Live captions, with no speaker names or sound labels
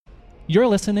You're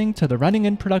listening to the Running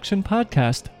in Production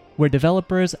podcast, where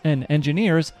developers and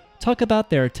engineers talk about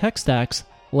their tech stacks,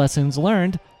 lessons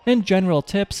learned, and general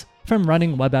tips from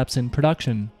running web apps in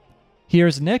production.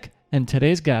 Here's Nick and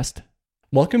today's guest.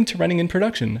 Welcome to Running in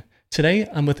Production. Today,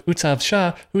 I'm with Utsav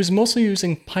Shah, who is mostly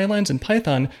using pylines and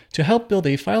Python to help build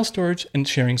a file storage and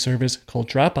sharing service called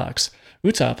Dropbox.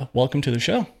 Utsav, welcome to the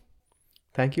show.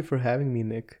 Thank you for having me,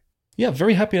 Nick. Yeah,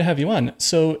 very happy to have you on.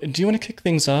 So do you want to kick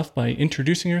things off by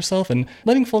introducing yourself and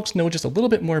letting folks know just a little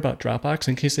bit more about Dropbox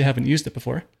in case they haven't used it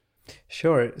before?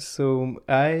 Sure. So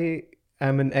I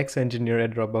am an ex-engineer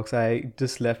at Dropbox. I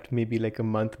just left maybe like a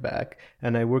month back,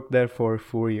 and I worked there for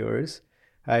 4 years.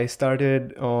 I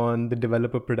started on the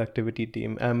developer productivity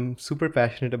team. I'm super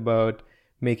passionate about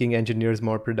making engineers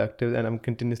more productive, and I'm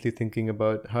continuously thinking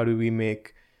about how do we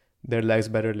make their lives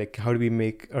better. Like, how do we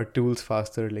make our tools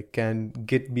faster? Like, can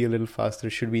Git be a little faster?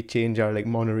 Should we change our like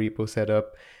monorepo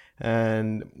setup?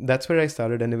 And that's where I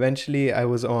started. And eventually I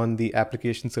was on the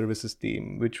application services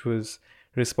team, which was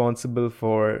responsible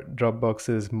for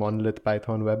Dropbox's monolith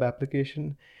Python web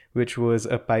application, which was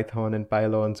a Python and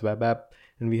Pylons web app.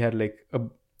 And we had like a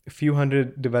few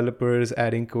hundred developers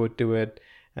adding code to it.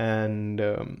 And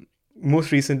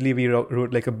most recently, we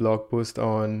wrote like a blog post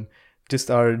on just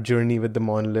our journey with the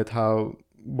monolith,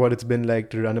 what it's been like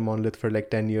to run a monolith for like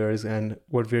 10 years and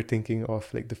what we're thinking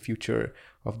of like the future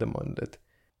of the monolith.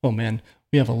 Oh man,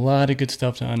 we have a lot of good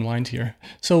stuff to unwind here.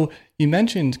 So you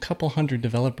mentioned a couple hundred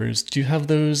developers. Do you have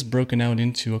those broken out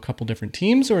into a couple different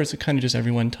teams, or is it kind of just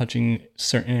everyone touching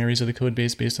certain areas of the code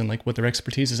base based on like what their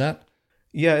expertise is at?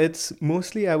 Yeah, it's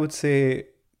mostly, I would say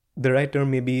the right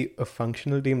term may be a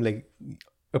functional team, like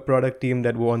a product team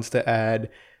that wants to add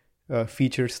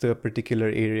features to a particular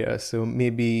area. So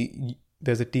maybe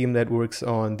there's a team that works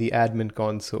on the admin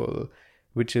console,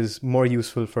 which is more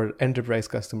useful for enterprise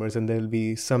customers. And there'll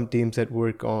be some teams that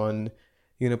work on,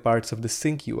 parts of the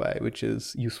sync UI, which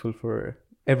is useful for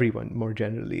everyone more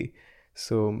generally.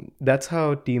 So that's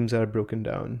how teams are broken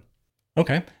down.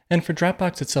 Okay. And for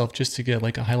Dropbox itself, just to get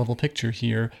like a high level picture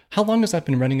here, how long has that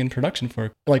been running in production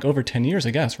for? Like over 10 years,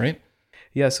 I guess, right?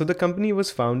 Yeah, so the company was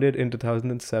founded in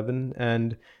 2007,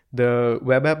 and the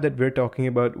web app that we're talking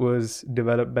about was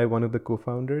developed by one of the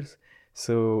co-founders.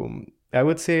 So I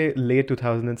would say late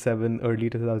 2007, early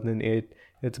 2008,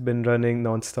 it's been running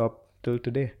nonstop till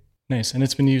today. Nice. And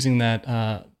it's been using that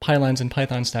Pylines and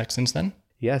Python stack since then?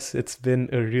 Yes, it's been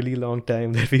a really long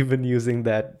time that we've been using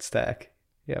that stack.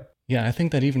 Yeah. Yeah, I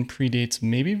think that even predates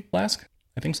maybe Flask.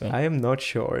 I think so. I am not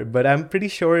sure, but I'm pretty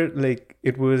sure like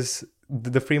it was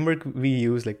the framework we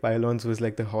used, like Pylons, was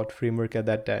like the hot framework at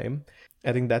that time.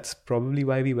 I think that's probably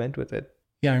why we went with it.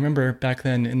 Yeah, I remember back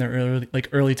then in the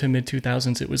early to mid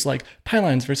 2000s, it was like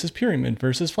Pylons versus Pyramid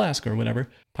versus Flask or whatever,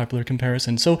 popular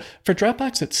comparison. So for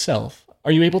Dropbox itself,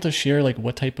 are you able to share like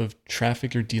what type of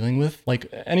traffic you're dealing with? Like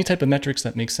any type of metrics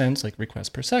that make sense, like requests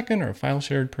per second or file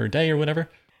shared per day or whatever?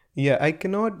 Yeah, I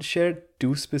cannot share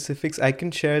too specifics. I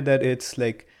can share that it's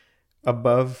like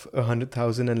above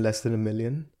 100,000 and less than 1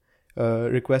 million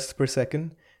requests per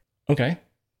second. Okay.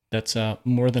 That's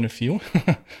more than a few.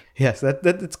 Yes,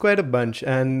 it's quite a bunch.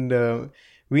 And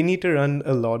we need to run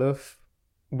a lot of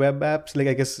web apps, like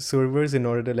I guess servers, in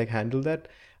order to like handle that.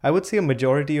 I would say a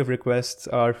majority of requests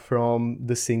are from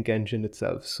the sync engine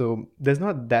itself. So there's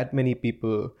not that many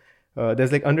people.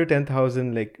 There's like under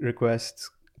 10,000 like requests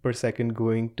per second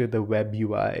going to the web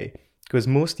UI, because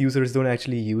most users don't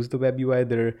actually use the web UI.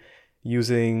 They're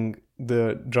using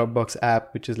the Dropbox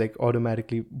app, which is like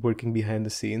automatically working behind the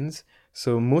scenes.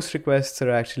 So most requests are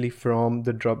actually from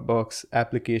the Dropbox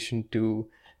application to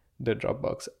the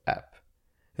Dropbox app,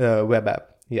 web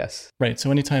app. Yes. Right. So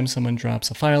anytime someone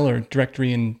drops a file or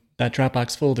directory in that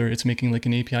Dropbox folder, it's making like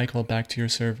an API call back to your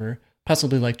server,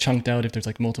 possibly like chunked out if there's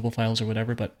like multiple files or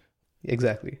whatever. But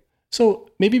exactly. So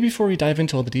maybe before we dive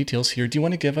into all the details here, do you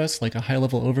want to give us like a high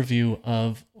level overview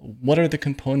of what are the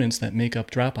components that make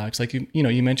up Dropbox? Like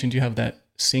you mentioned you have that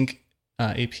sync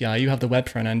API, you have the web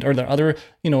front end. Are there other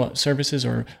services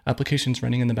or applications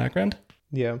running in the background?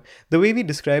 Yeah, the way we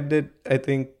described it, I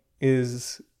think,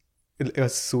 is a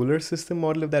solar system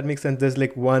model, if that makes sense. There's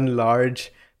like one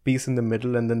large piece in the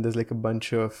middle, and then there's like a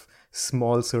bunch of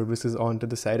small services onto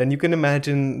the side. And you can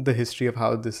imagine the history of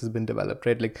how this has been developed,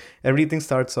 right? Like everything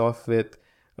starts off with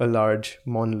a large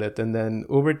monolith, and then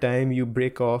over time you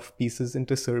break off pieces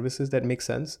into services that make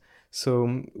sense.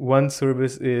 So one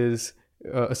service is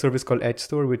a service called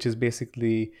EdgeStore, which is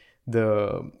basically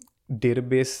the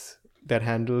database that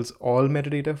handles all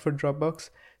metadata for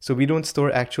Dropbox. So we don't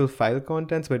store actual file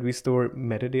contents, but we store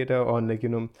metadata on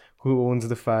who owns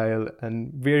the file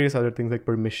and various other things like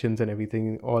permissions and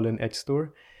everything, all in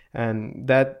EdgeStore. And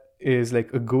that is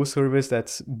like a Go service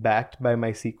that's backed by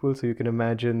MySQL. So you can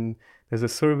imagine there's a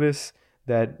service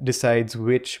that decides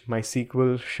which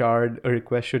MySQL shard a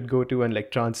request should go to and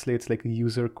like translates like a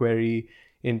user query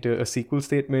into a SQL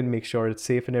statement, make sure it's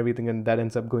safe and everything, and that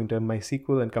ends up going to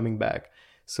MySQL and coming back.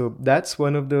 So that's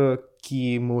one of the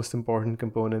key, most important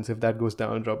components. If that goes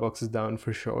down, Dropbox is down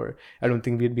for sure. I don't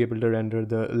think we'd be able to render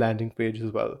the landing page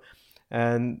as well.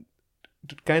 And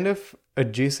kind of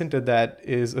adjacent to that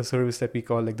is a service that we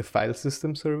call like the file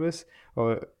system service,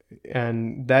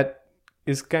 and that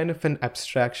is kind of an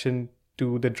abstraction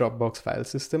to the Dropbox file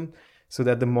system, so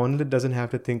that the monolith doesn't have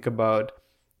to think about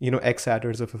X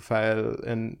adders of a file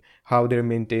and how they're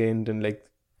maintained and like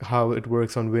how it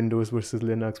works on Windows versus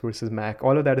Linux versus Mac.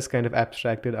 All of that is kind of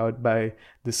abstracted out by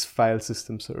this file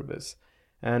system service.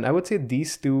 And I would say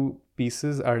these two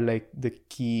pieces are like the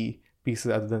key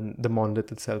pieces other than the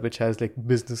monolith itself, which has like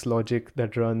business logic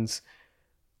that runs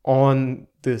on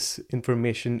this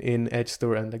information in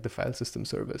EdgeStore and like the file system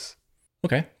service.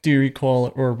 Okay. Do you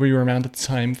recall, or were you around at the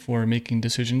time for making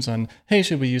decisions on, hey,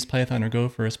 should we use Python or Go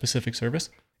for a specific service?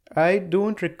 I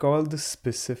don't recall the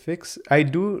specifics. I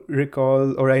do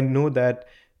recall, or I know that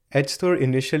EdgeStore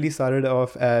initially started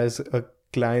off as a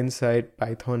client-side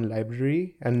Python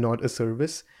library and not a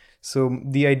service. So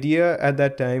the idea at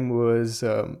that time was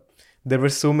there were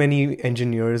so many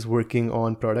engineers working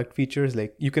on product features.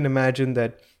 Like you can imagine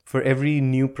that for every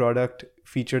new product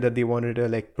feature that they wanted to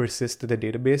like persist to the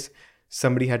database,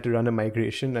 somebody had to run a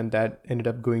migration, and that ended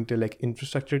up going to like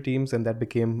infrastructure teams, and that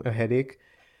became a headache.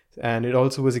 And it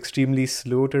also was extremely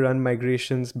slow to run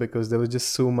migrations because there was just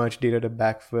so much data to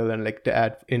backfill and like to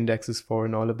add indexes for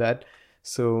and all of that.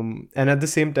 So, and at the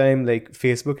same time, like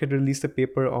Facebook had released a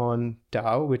paper on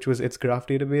Tau, which was its graph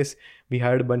database. We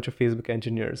hired a bunch of Facebook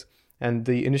engineers, and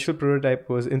the initial prototype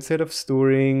was, instead of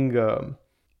storing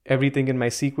everything in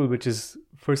MySQL, which is,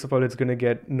 first of all, it's going to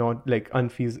get not like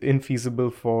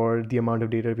infeasible for the amount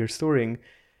of data we're storing.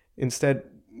 Instead,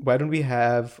 why don't we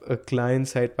have a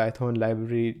client-side Python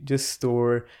library just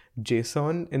store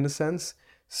JSON in a sense?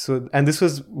 So, and this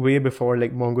was way before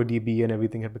like MongoDB and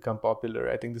everything had become popular.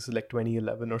 I think this is like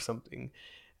 2011 or something.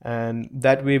 And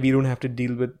that way we don't have to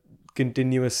deal with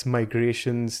continuous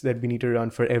migrations that we need to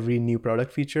run for every new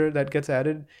product feature that gets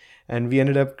added. And we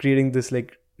ended up creating this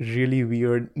like really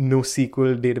weird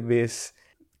NoSQL database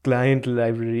client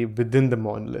library within the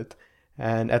monolith.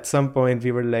 And at some point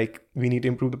we were like, we need to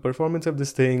improve the performance of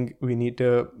this thing. We need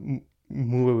to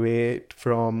move away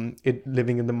from it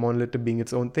living in the monolith to being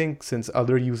its own thing, since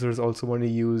other users also want to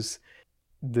use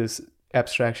this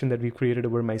abstraction that we created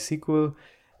over MySQL.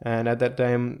 And at that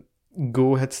time,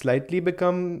 Go had slightly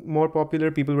become more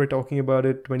popular. People were talking about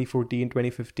it 2014,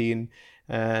 2015.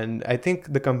 And I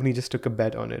think the company just took a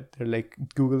bet on it. They're like,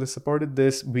 Google has supported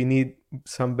this. We need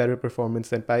some better performance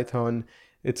than Python.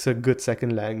 It's a good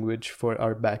second language for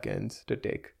our backends to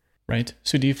take. Right.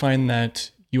 So do you find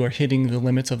that you are hitting the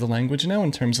limits of the language now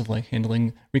in terms of like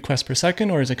handling requests per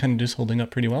second, or is it kind of just holding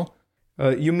up pretty well?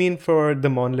 You mean for the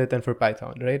monolith and for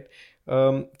Python, right?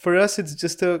 For us, it's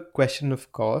just a question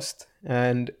of cost,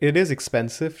 and it is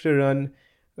expensive to run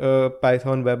a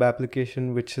Python web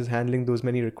application which is handling those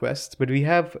many requests, but we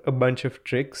have a bunch of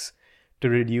tricks to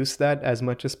reduce that as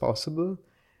much as possible.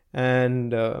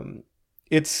 And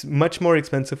it's much more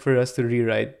expensive for us to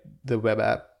rewrite the web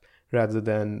app rather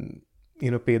than,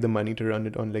 pay the money to run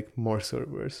it on like more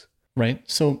servers. Right.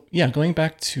 So yeah, going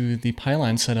back to the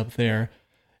Pylon setup there,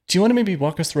 do you want to maybe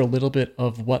walk us through a little bit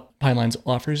of what Pylons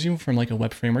offers you from like a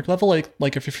web framework level?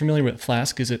 Like if you're familiar with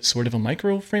Flask, is it sort of a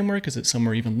micro framework? Is it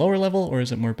somewhere even lower level, or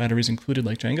is it more batteries included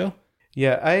like Django?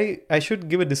 Yeah, I should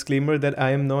give a disclaimer that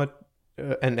I am not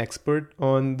an expert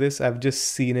on this. I've just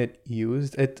seen it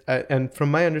used. And from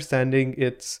my understanding,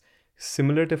 it's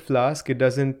similar to Flask. It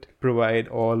doesn't provide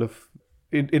all of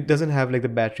it. It doesn't have like the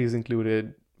batteries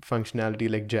included functionality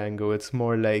like Django. It's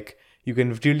more like you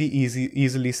can really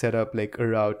easily set up like a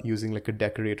route using like a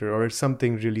decorator or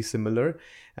something really similar.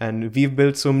 And we've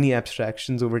built so many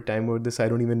abstractions over time over this. I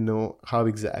don't even know how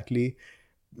exactly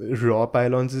raw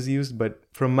pylons is used, but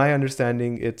from my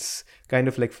understanding, it's kind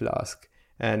of like Flask.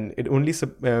 And it only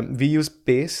we use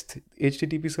Paste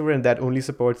HTTP server, and that only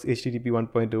supports HTTP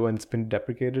 1.0, and it's been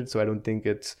deprecated. So I don't think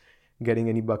it's getting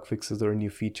any bug fixes or new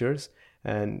features.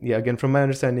 And yeah, again, from my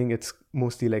understanding, it's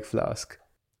mostly like Flask.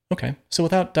 Okay. So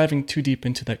without diving too deep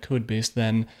into that code base,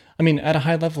 then, I mean, at a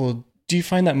high level, do you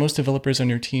find that most developers on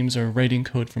your teams are writing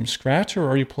code from scratch, or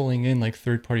are you pulling in like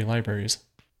third-party libraries?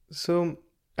 So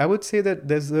I would say that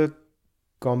there's a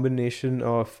combination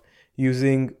of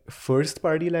using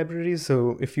first-party libraries.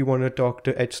 So if you want to talk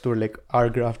to EdgeStore, like our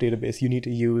graph database, you need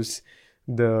to use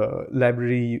the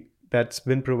library that's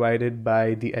been provided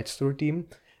by the EdgeStore team.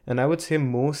 And I would say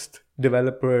most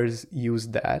developers use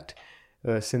that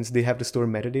since they have to store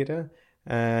metadata.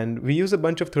 And we use a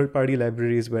bunch of third-party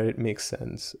libraries where it makes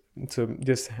sense. So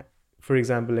just, for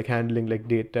example, like handling like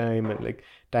date time and like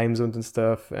time zones and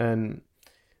stuff. And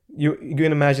you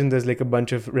can imagine there's like a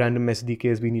bunch of random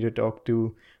SDKs we need to talk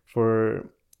to. For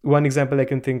one example I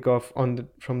can think of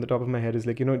from the top of my head is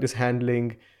like, just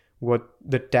handling what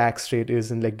the tax rate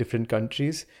is in like different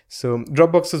countries. So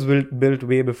Dropbox was built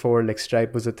way before like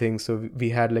Stripe was a thing. So we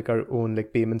had like our own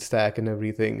like payment stack and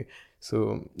everything.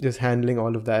 So just handling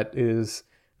all of that is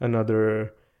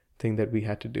another thing that we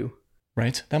had to do.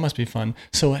 Right. That must be fun.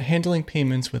 So handling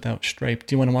payments without Stripe,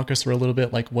 do you want to walk us through a little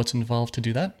bit like what's involved to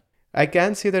do that? I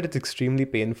can say that it's extremely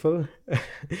painful.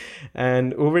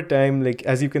 And over time, like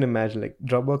as you can imagine, like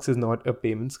Dropbox is not a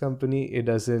payments company. It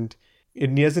doesn't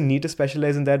need to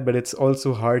specialize in that, but it's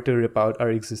also hard to rip out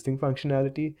our existing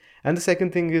functionality. And the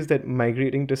second thing is that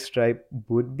migrating to Stripe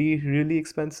would be really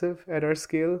expensive at our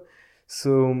scale.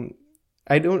 So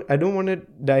I don't want to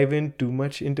dive in too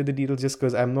much into the details just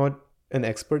because I'm not an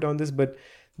expert on this, but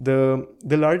the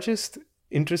largest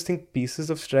interesting pieces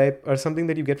of Stripe are something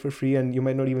that you get for free and you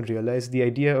might not even realize. The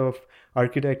idea of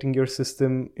architecting your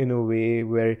system in a way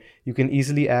where you can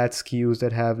easily add SKUs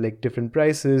that have like different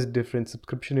prices, different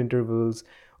subscription intervals,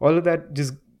 all of that,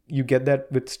 just you get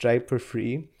that with Stripe for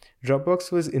free.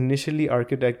 Dropbox was initially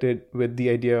architected with the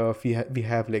idea of we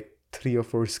have like 3 or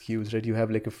 4 SKUs, right? You have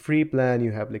like a free plan,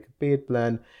 you have like a paid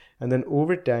plan, and then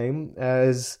over time,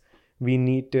 as we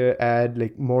need to add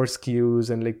like more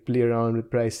SKUs and like play around with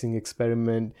pricing,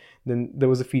 experiment. Then there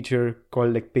was a feature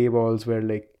called like paywalls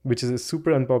which is a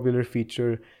super unpopular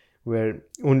feature where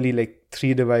only like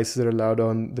 3 devices are allowed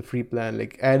on the free plan.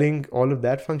 Like adding all of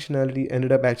that functionality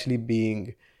ended up actually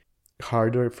being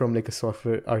harder from like a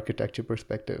software architecture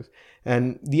perspective.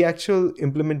 And the actual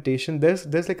implementation,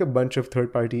 there's like a bunch of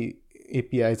third-party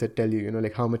APIs that tell you,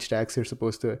 like how much tax you're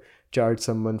supposed to charge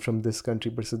someone from this country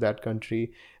versus that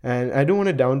country. And I don't want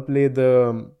to downplay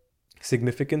the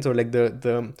significance or like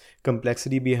the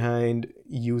complexity behind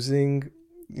using,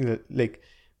 like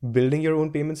building your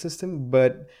own payment system.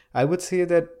 But I would say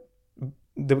that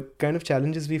the kind of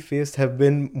challenges we faced have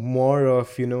been more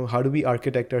of, how do we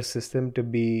architect our system to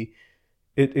be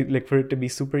like for it to be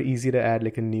super easy to add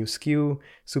like a new SKU,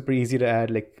 super easy to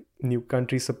add like new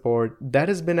country support. That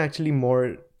has been actually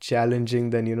more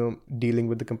challenging than dealing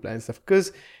with the compliance stuff.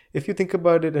 Because if you think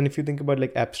about it, and if you think about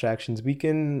like abstractions,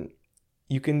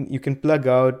 you can plug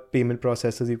out payment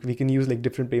processes. We can use like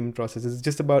different payment processes. It's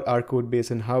just about our code base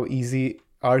and how easy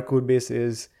our code base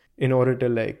is in order to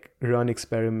like run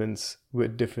experiments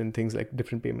with different things like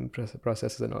different payment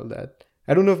processes and all that.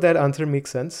 I don't know if that answer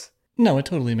makes sense. No, it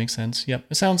totally makes sense. Yep.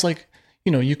 It sounds like,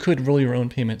 you could roll your own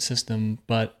payment system,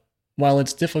 but while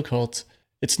it's difficult,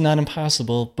 it's not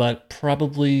impossible, but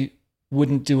probably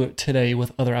wouldn't do it today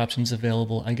with other options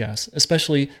available, I guess.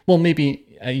 Especially, well,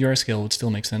 maybe at your scale would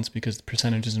still make sense because the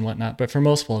percentages and whatnot, but for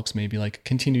most folks, maybe like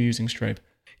continue using Stripe.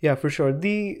 Yeah, for sure. I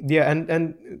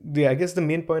guess the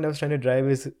main point I was trying to drive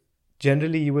is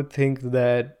generally you would think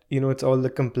that, it's all the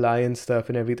compliance stuff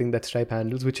and everything that Stripe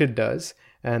handles, which it does.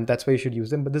 And that's why you should use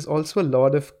them. But there's also a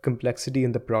lot of complexity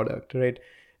in the product, right?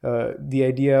 The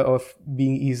idea of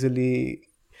being easily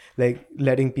like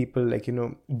letting people like,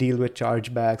 deal with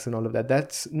chargebacks and all of that.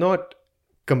 That's not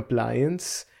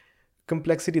compliance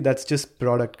complexity. That's just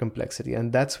product complexity.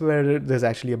 And that's where there's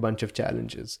actually a bunch of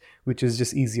challenges, which is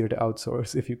just easier to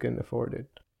outsource if you can afford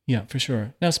it. Yeah, for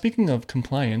sure. Now, speaking of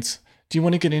compliance, do you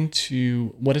want to get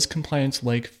into what is compliance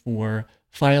like for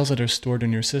files that are stored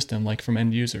in your system, like from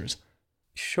end users?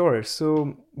 Sure.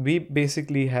 So we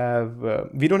basically have,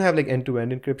 we don't have like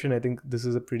end-to-end encryption. I think this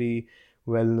is a pretty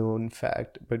well-known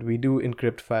fact, but we do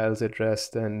encrypt files at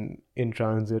rest and in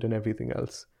transit and everything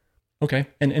else. Okay.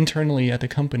 And internally at the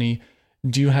company,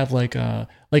 do you have like an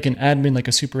admin, like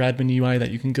a super admin UI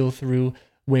that you can go through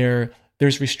where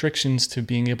there's restrictions to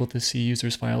being able to see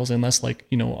users' files unless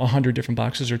 100 different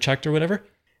boxes are checked or whatever?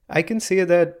 I can say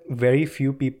that very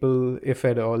few people, if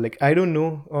at all, like I don't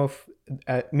know of,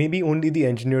 maybe only the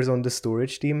engineers on the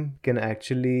storage team can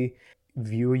actually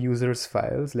view users'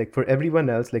 files. Like for everyone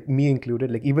else, like me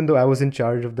included, like even though I was in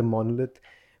charge of the monolith,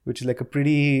 which is like a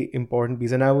pretty important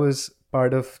piece, and I was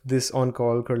part of this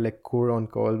on-call called like core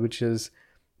on-call, which is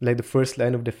like the first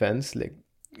line of defense, like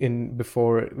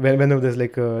whenever there's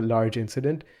like a large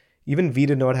incident. Even we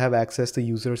did not have access to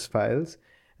users' files.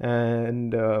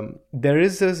 And there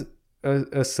is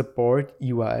a support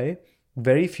UI.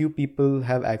 Very few people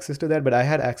have access to that, but I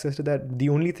had access to that. The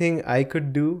only thing I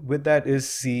could do with that is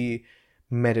see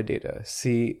metadata,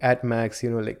 see at max,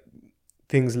 like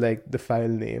things like the file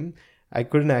name, I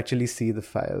couldn't actually see the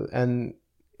file. And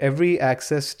every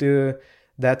access to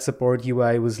that support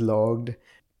UI was logged.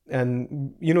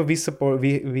 And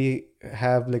we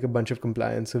have like a bunch of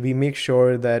compliance. So we make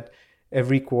sure that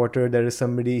every quarter there is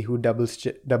somebody who double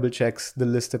checks the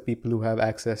list of people who have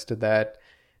access to that.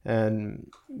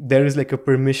 And there is like a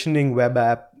permissioning web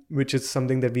app, which is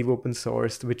something that we've open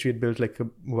sourced, which we had built like a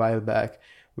while back,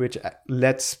 which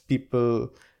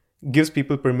gives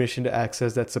people permission to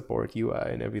access that support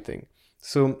UI and everything.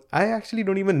 So I actually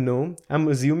don't even know. I'm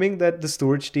assuming that the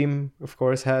storage team, of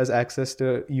course, has access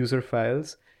to user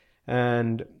files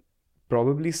and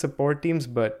probably support teams,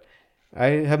 but I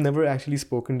have never actually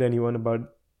spoken to anyone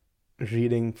about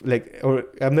reading, like, or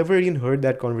I've never even heard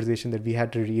that conversation that we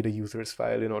had to read a user's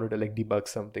file in order to like debug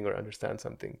something or understand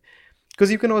something.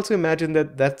 Because you can also imagine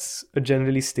that that's a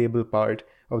generally stable part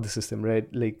of the system, right?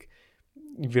 Like,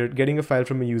 we're getting a file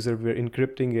from a user, we're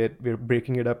encrypting it, we're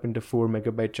breaking it up into 4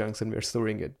 MB chunks, and we're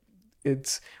storing it.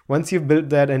 It's once you've built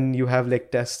that and you have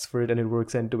like tests for it and it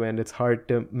works end to end, it's hard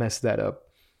to mess that up,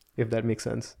 if that makes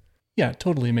sense. Yeah,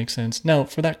 totally makes sense. Now,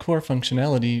 for that core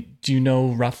functionality, do you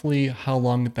know roughly how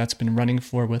long that's been running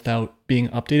for without being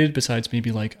updated, besides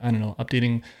maybe like, I don't know,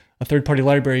 updating a third-party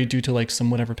library due to like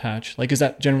some whatever patch? Like, is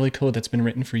that generally code that's been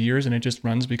written for years and it just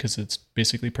runs because it's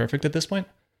basically perfect at this point?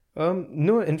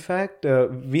 No, in fact,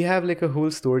 we have like a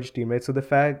whole storage team, right?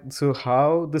 So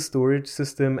how the storage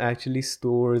system actually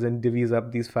stores and divvies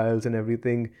up these files and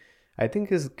everything, I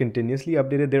think is continuously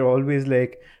updated. They're always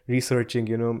like researching,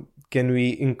 can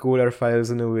we encode our files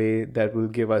in a way that will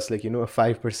give us like, a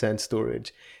 5%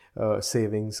 storage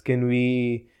savings? Can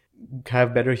we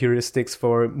have better heuristics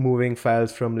for moving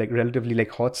files from like relatively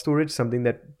like hot storage, something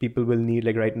that people will need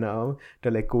like right now, to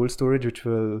like cold storage, which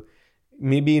will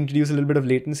maybe introduce a little bit of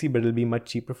latency, but it'll be much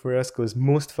cheaper for us because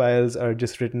most files are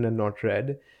just written and not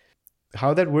read.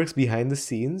 How that works behind the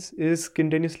scenes is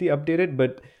continuously updated,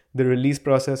 but the release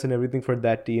process and everything for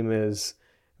that team is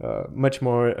much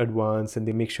more advanced, and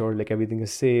they make sure like everything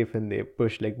is safe, and they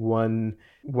push like one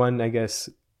I guess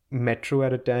metro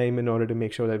at a time in order to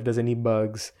make sure that if there's any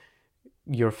bugs,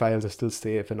 your files are still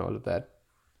safe and all of that.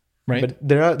 Right. But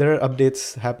there are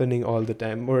updates happening all the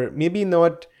time, or maybe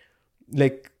not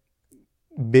like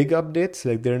big updates.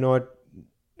 Like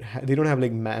they don't have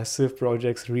like massive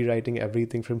projects rewriting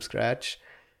everything from scratch,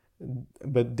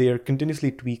 but they are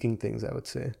continuously tweaking things, I would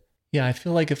say. Yeah, I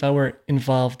feel like if I were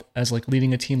involved as like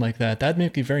leading a team like that, that'd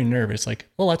make me very nervous. Like,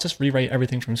 well, let's just rewrite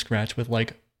everything from scratch with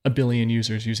like a billion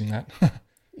users using that.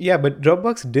 Yeah, but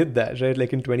Dropbox did that, right?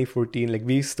 Like in 2014, like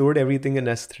we stored everything in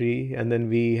S3, and then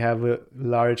we have a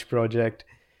large project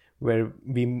where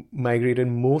we migrated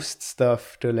most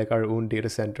stuff to like our own data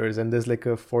centers, and there's like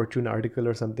a Fortune article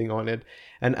or something on it.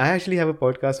 And I actually have a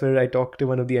podcast where I talk to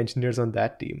one of the engineers on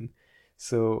that team.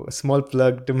 So a small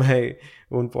plug to my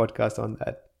own podcast on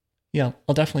that. Yeah,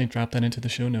 I'll definitely drop that into the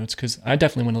show notes because I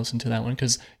definitely want to listen to that one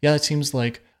because, yeah, it seems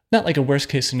like not like a worst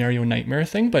case scenario nightmare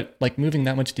thing, but like moving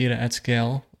that much data at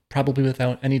scale, probably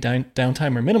without any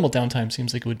downtime or minimal downtime,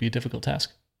 seems like it would be a difficult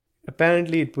task.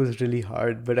 Apparently it was really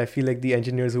hard, but I feel like the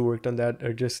engineers who worked on that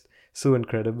are just so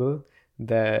incredible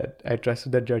that I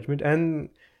trusted that judgment. And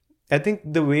I think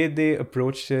the way they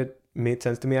approached it made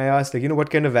sense to me. I asked like, what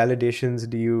kind of validations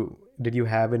did you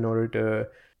have in order to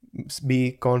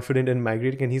be confident in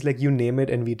migrating? And he's like, you name it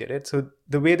and we did it. So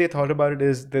the way they thought about it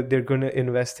is that they're going to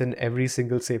invest in every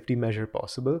single safety measure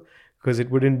possible because it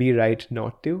wouldn't be right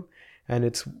not to, and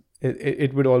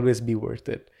it would always be worth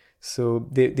it. So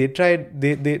they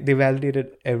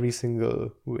validated every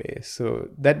single way. So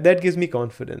that gives me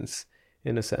confidence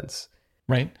in a sense.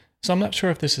 Right. So I'm not sure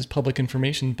if this is public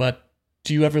information, but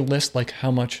do you ever list like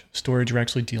how much storage you're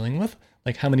actually dealing with?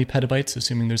 Like how many petabytes,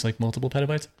 assuming there's like multiple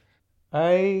petabytes?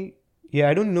 I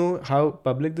don't know how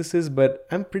public this is, but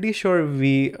I'm pretty sure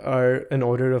we are an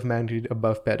order of magnitude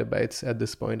above petabytes at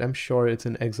this point. I'm sure it's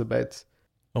in exabytes.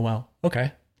 Oh, wow.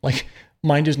 Okay. Like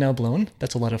mind is now blown.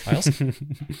 That's a lot of files.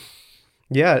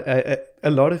 Yeah,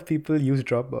 a lot of people use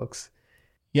Dropbox.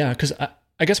 Yeah, because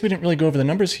I guess we didn't really go over the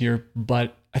numbers here,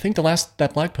 but I think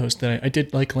that blog post that I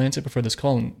did like glance at before this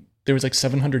call, and there was like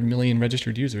 700 million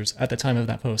registered users at the time of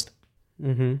that post.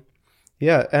 Mm-hmm.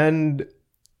 Yeah, and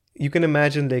you can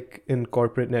imagine like in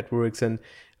corporate networks, and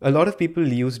a lot of people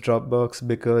use Dropbox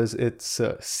because its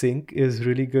sync is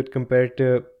really good compared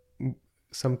to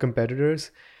some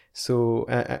competitors. So,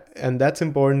 and that's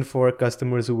important for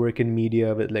customers who work in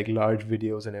media with like large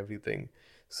videos and everything.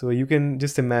 So you can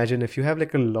just imagine if you have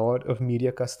like a lot of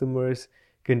media customers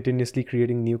continuously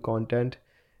creating new content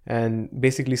and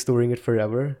basically storing it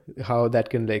forever, how that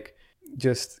can like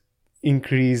just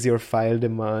increase your file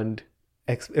demand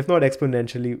if not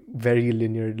exponentially, very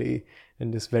linearly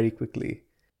and just very quickly.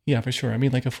 Yeah, for sure. I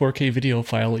mean, like a 4K video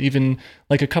file, even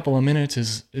like a couple of minutes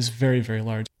is very, very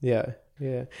large. Yeah,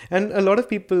 yeah. And a lot of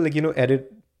people like,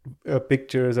 edit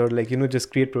pictures or like,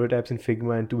 just create prototypes in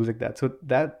Figma and tools like that. So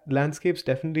that landscape's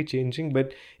definitely changing.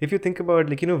 But if you think about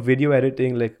like, video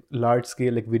editing, like large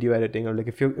scale, like video editing, or like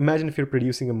if you're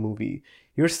producing a movie,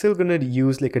 you're still going to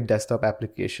use like a desktop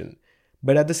application.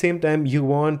 But at the same time, you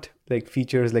want like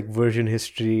features like version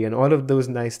history and all of those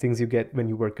nice things you get when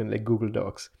you work in like Google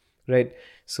Docs, right?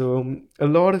 So a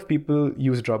lot of people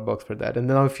use Dropbox for that. And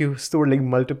now if you store like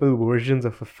multiple versions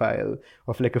of a file,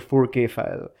 of like a 4K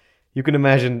file, you can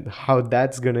imagine how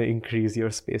that's going to increase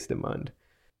your space demand.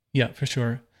 Yeah, for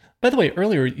sure. By the way,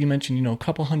 earlier you mentioned, a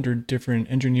couple hundred different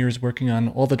engineers working on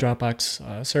all the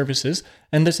Dropbox services,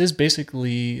 and this is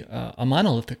basically a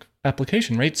monolithic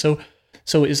application, right? So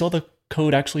is all the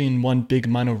code actually in one big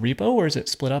mono repo, or is it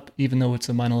split up even though it's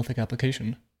a monolithic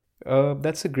application?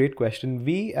 That's a great question.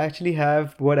 We actually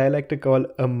have what I like to call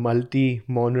a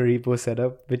multi-monorepo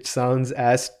setup, which sounds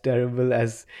as terrible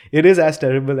as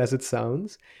it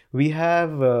sounds. We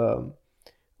have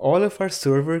all of our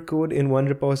server code in one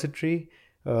repository,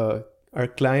 our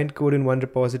client code in one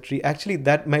repository. Actually,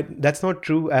 that's not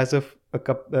true as of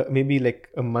maybe like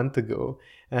a month ago,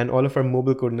 and all of our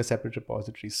mobile code in a separate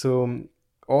repository. So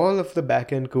all of the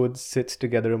backend code sits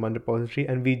together in one repository,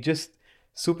 and we just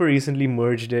super recently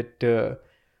merged it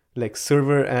like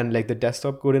server and like the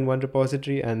desktop code in one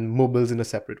repository and mobiles in a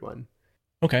separate one.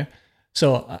 Okay.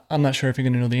 So I'm not sure if you're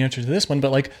going to know the answer to this one,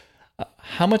 but like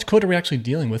how much code are we actually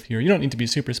dealing with here? You don't need to be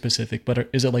super specific, but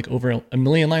is it like over a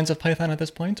million lines of Python at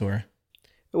this point, or?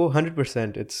 Oh,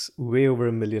 100%. It's way over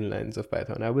a million lines of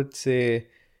Python. I would say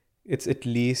it's at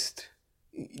least,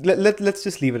 let's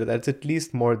just leave it at that. It's at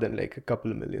least more than like a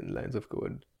couple of million lines of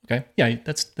code. Okay, yeah,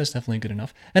 that's definitely good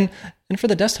enough. And for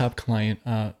the desktop client,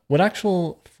 what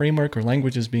actual framework or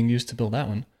language is being used to build that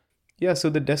one? Yeah, so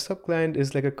the desktop client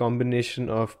is like a combination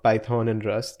of Python and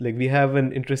Rust. Like we have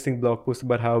an interesting blog post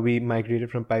about how we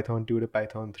migrated from Python 2 to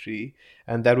Python 3,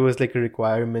 and that was like a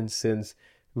requirement since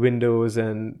Windows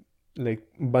and like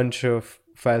bunch of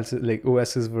files like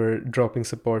OSs were dropping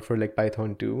support for like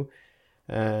Python 2.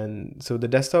 And so the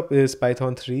desktop is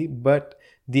Python 3, but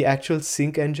the actual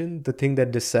sync engine, the thing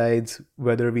that decides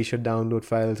whether we should download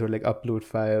files or like upload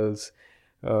files,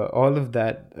 all of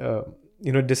that,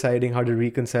 deciding how to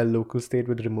reconcile local state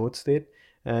with remote state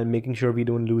and making sure we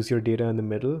don't lose your data in the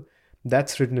middle,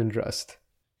 that's written in Rust.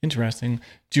 Interesting.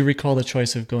 Do you recall the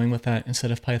choice of going with that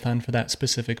instead of Python for that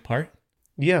specific part?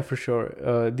 Yeah, for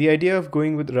sure. The idea of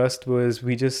going with Rust was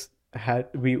we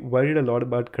worried a lot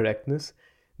about correctness.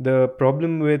 The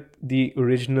problem with the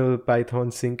original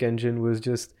Python sync engine was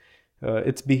just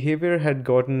its behavior had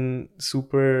gotten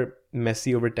super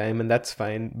messy over time, and that's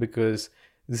fine because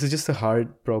this is just a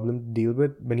hard problem to deal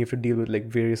with when you have to deal with like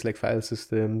various like file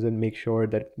systems and make sure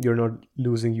that you're not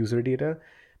losing user data.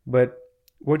 But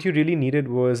what you really needed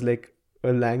was like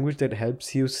a language that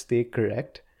helps you stay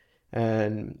correct,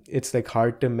 and it's like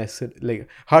hard to mess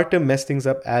things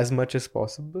up as much as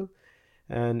possible.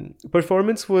 And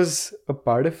performance was a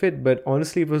part of it, but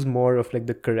honestly it was more of like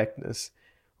the correctness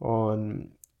on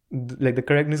like the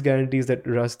correctness guarantees that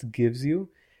Rust gives you,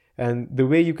 and the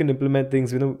way you can implement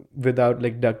things without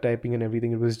like duck typing and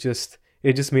everything.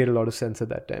 It just made a lot of sense at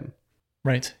that time.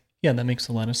 Right. Yeah, that makes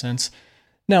a lot of sense.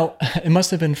 Now, it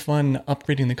must have been fun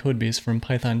upgrading the code base from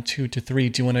Python 2 to 3.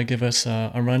 Do you want to give us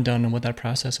a rundown on what that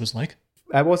process was like?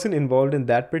 I wasn't involved in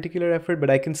that particular effort, but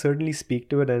I can certainly speak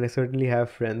to it, and I certainly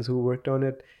have friends who worked on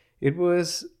it. It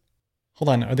was... Hold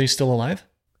on, are they still alive?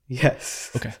 Yes.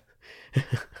 Okay.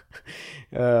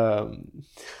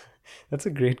 That's a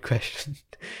great question.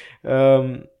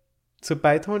 So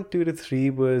Python 2 to 3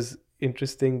 was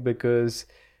interesting because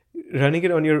running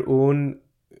it on your own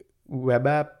web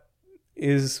app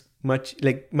is much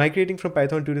like migrating from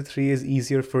Python 2 to 3 is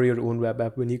easier for your own web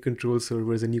app when you control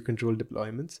servers and you control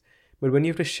deployments. But when you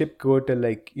have to ship code to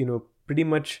like, pretty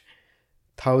much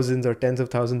thousands or tens of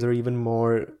thousands or even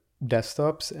more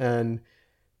desktops and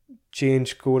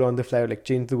change code on the fly, or like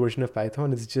change the version of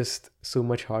Python, it's just so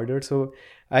much harder. So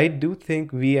I do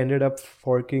think we ended up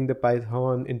forking the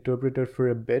Python interpreter for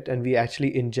a bit, and we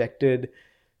actually injected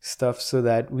stuff so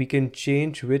that we can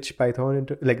change which Python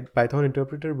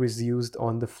interpreter was used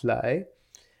on the fly.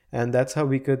 And that's how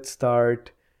we could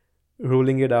start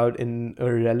rolling it out in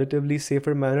a relatively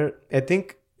safer manner. I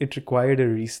think it required a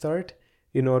restart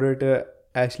in order to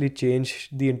actually change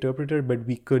the interpreter, but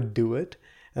we could do it,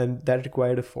 and that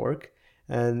required a fork.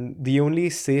 And the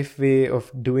only safe way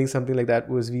of doing something like that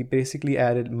was we basically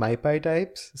added MyPy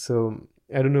types. So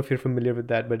I don't know if you're familiar with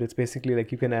that, but it's basically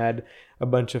like you can add a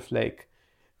bunch of like,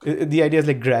 the idea is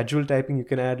like gradual typing. You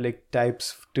can add like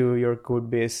types to your code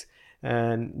base,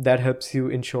 and that helps you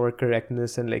ensure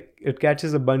correctness, and like it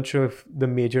catches a bunch of the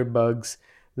major bugs,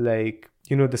 like,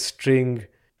 the string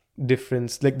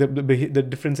difference, like the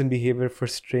difference in behavior for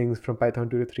strings from Python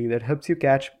 2 to 3. That helps you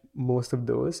catch most of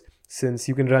those, since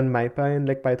you can run MyPy in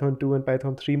like Python 2 and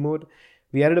Python 3 mode.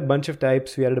 We added a bunch of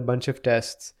types, we added a bunch of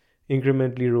tests,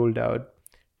 incrementally rolled out.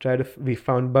 We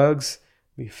found bugs,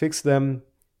 we fixed them,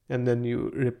 and then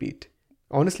you repeat.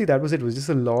 Honestly, that was it. It was just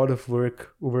a lot of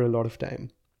work over a lot of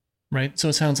time. Right. So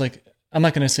it sounds like, I'm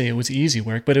not going to say it was easy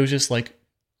work, but it was just like,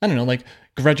 I don't know, like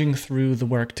grudging through the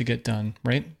work to get done,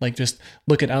 right? Like just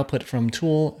look at output from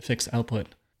tool, fix output.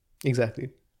 Exactly.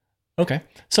 Okay.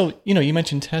 So, you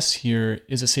mentioned tests here.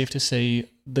 Is it safe to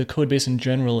say the code base in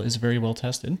general is very well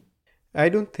tested? I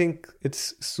don't think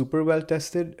it's super well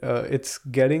tested. It's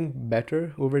getting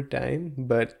better over time,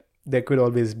 but there could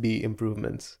always be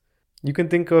improvements. You can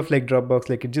think of like Dropbox,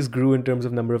 like it just grew in terms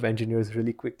of number of engineers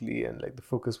really quickly, and like the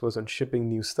focus was on shipping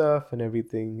new stuff and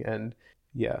everything. And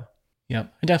yeah. Yeah,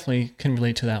 I definitely can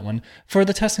relate to that one. For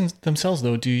the testing themselves,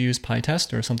 though, do you use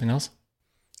PyTest or something else?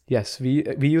 Yes, we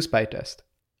use PyTest.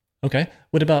 Okay.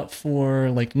 What about for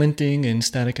like linting and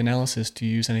static analysis? Do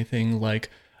you use anything like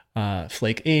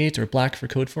Flake 8 or Black for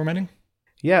code formatting?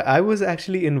 Yeah, I was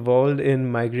actually involved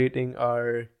in migrating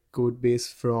our code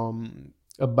base from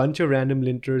a bunch of random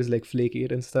linters like Flake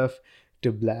 8 and stuff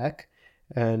to Black.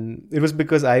 And it was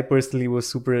because I personally was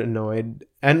super annoyed,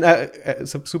 and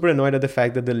super annoyed at the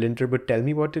fact that the linter would tell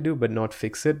me what to do but not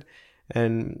fix it.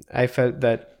 And I felt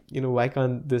that, why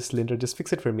can't this linter just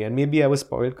fix it for me? And maybe I was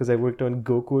spoiled because I worked on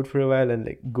Go code for a while, and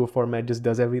like Go format just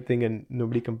does everything and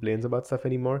nobody complains about stuff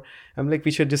anymore. I'm like,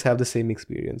 we should just have the same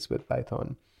experience with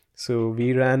Python. So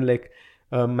we ran like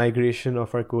a migration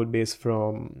of our code base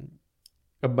from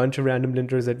a bunch of random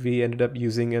linters that we ended up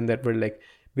using and that were like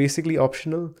basically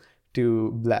optional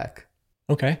to Black.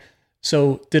 Okay.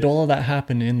 So did all of that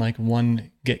happen in like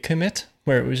one Git commit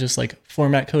where it was just like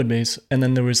format code base and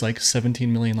then there was like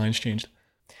 17 million lines changed?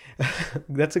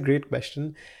 That's a great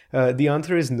question. The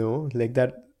answer is no. Like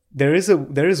that, there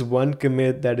is one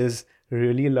commit that is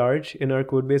really large in our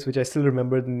code base, which I still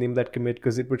remember the name of that commit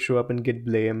because it would show up in Git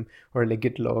blame or like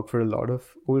Git log for a lot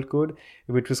of old code,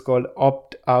 which was called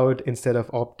opt out instead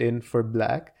of opt in for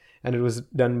Black. And it was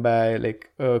done by like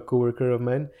a coworker of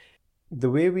mine. The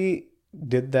way we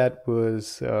did that was,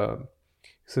 so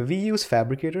we use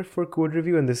Phabricator for code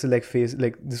review, and this is like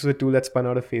this is a tool that spun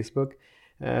out of Facebook.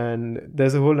 And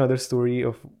there's a whole other story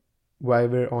of why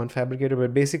we're on Phabricator.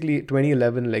 But basically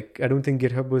 2011, like I don't think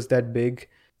GitHub was that big.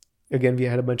 Again, we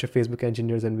had a bunch of Facebook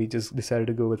engineers and we just decided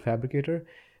to go with Phabricator.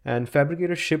 And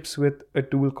Phabricator ships with a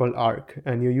tool called Arc,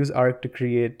 and you use Arc to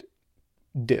create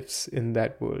diffs in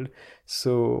that world.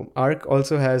 So Arc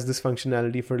also has this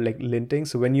functionality for like linting.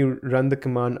 So when you run the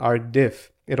command arc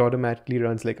diff, it automatically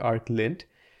runs like arc lint.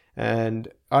 And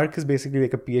Arc is basically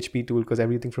like a PHP tool because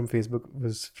everything from Facebook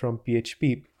was from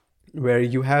PHP, where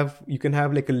you can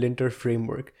have like a linter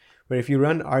framework where if you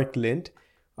run arc lint,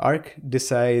 Arc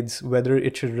decides whether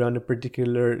it should run a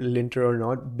particular linter or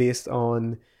not based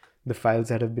on the files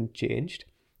that have been changed.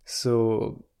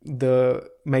 So the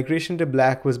migration to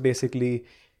Black was basically,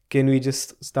 can we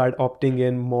just start opting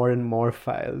in more and more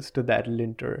files to that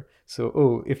linter?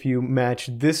 So, if you match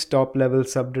this top level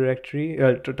directory,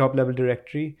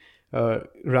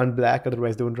 run Black,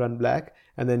 otherwise don't run Black.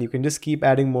 And then you can just keep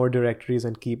adding more directories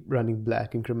and keep running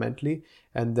Black incrementally.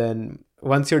 And then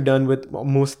once you're done with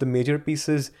most of the major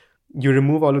pieces, you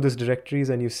remove all of those directories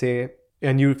and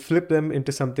you flip them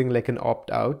into something like an opt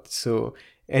out. So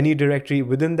any directory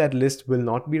within that list will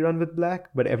not be run with Black,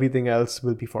 but everything else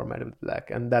will be formatted with Black.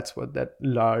 And that's what that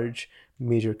large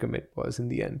major commit was in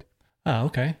the end. Ah,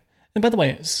 okay. And by the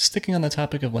way, sticking on the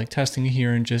topic of like testing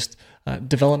here and just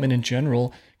development in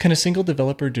general, can a single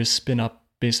developer just spin up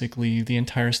basically the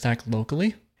entire stack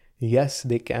locally? Yes,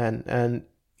 they can. And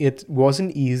it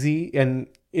wasn't easy, and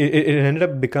it ended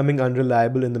up becoming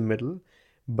unreliable in the middle.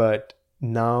 But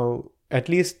now, at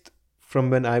least from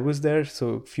when I was there, so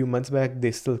a few months back,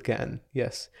 they still can.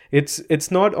 Yes.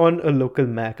 It's not on a local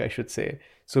Mac, I should say.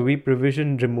 So we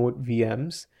provision remote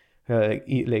VMs,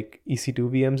 like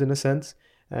EC2 VMs in a sense,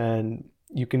 and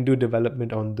you can do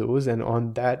development on those. And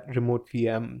on that remote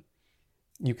VM,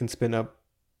 you can spin up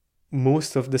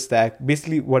most of the stack,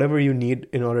 basically whatever you need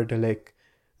in order to like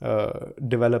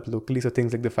develop locally. So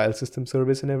things like the file system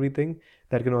service and everything,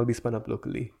 that can all be spun up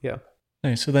locally. Yeah.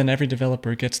 Nice. So then every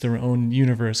developer gets their own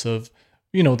universe of,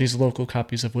 these local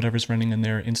copies of whatever's running in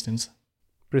their instance.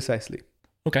 Precisely.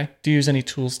 Okay. Do you use any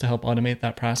tools to help automate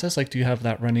that process? Like, do you have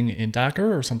that running in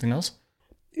Docker or something else?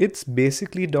 It's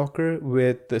basically Docker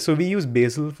with, so we use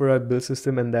Bazel for our build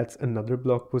system, and that's another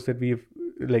blog post that we've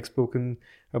like spoken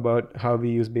about how we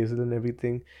use Bazel and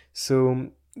everything.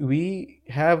 So we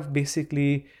have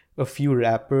basically a few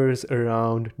wrappers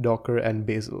around Docker and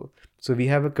Bazel. So we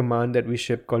have a command that we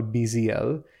ship called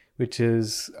BZL, which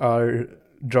is our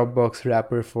Dropbox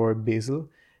wrapper for Bazel.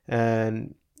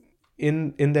 And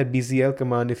in that BZL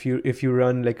command, if you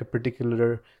run like a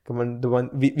particular command, the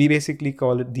one we basically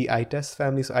call it the itest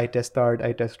family, so itest start,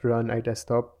 itest run, itest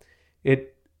stop,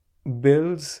 it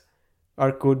builds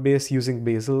our code base using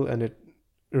Bazel, and it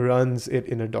runs it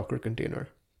in a Docker container.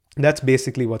 That's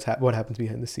basically what happens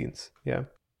behind the scenes. Yeah.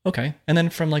 Okay. And then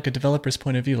from like a developer's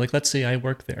point of view, like let's say I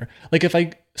work there. Like if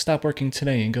I stop working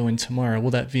today and go in tomorrow,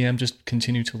 will that VM just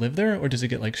continue to live there, or does it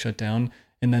get like shut down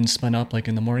and then spun up like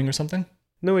in the morning or something?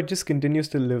 No, it just continues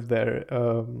to live there.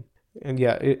 And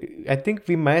yeah, I think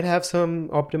we might have some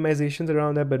optimizations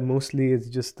around that, but mostly it's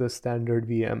just the standard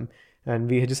VM. And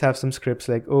we just have some scripts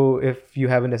like, oh, if you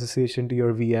have an association to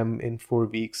your VM in 4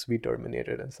 weeks, we terminate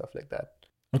it and stuff like that.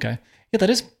 Okay. Yeah, that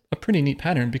is a pretty neat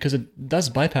pattern because it does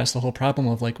bypass the whole problem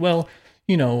of like, well,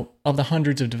 of the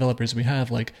hundreds of developers we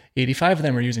have, like 85 of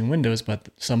them are using Windows, but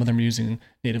some of them are using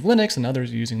native Linux and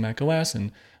others are using Mac OS.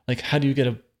 And like, how do you get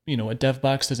a dev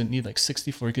box doesn't need like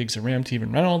 64 gigs of RAM to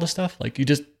even run all this stuff? Like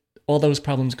all those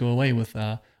problems go away with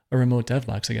a remote dev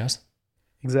box, I guess.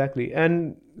 Exactly.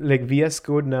 And like VS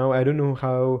Code now, I don't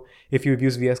know if you've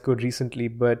used VS Code recently,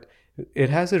 but it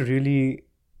has a really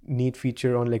neat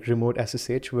feature on like remote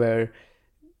SSH where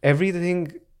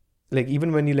everything, like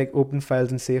even when you like open files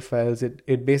and save files,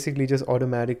 it basically just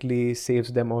automatically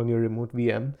saves them on your remote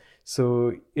VM.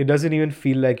 So it doesn't even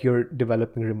feel like you're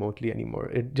developing remotely anymore.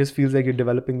 It just feels like you're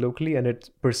developing locally, and it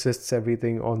persists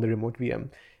everything on the remote VM.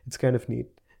 It's kind of neat.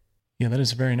 Yeah, that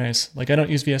is very nice. Like I don't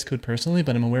use VS Code personally,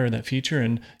 but I'm aware of that feature,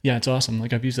 and yeah, it's awesome.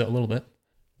 Like I've used it a little bit.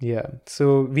 Yeah,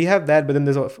 so we have that, but then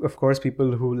there's of course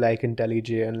people who like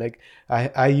IntelliJ, and like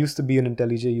I used to be an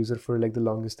IntelliJ user for like the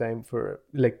longest time for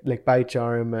like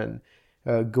PyCharm and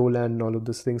Golang and all of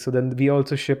those things. So then we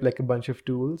also ship like a bunch of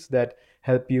tools that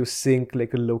help you sync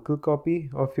like a local copy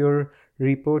of your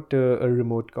repo to a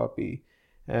remote copy,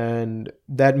 and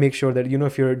that makes sure that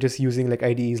if you're just using like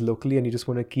IDEs locally and you just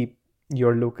want to keep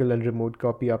your local and remote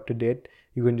copy up to date,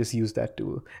 you can just use that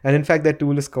tool. And in fact, that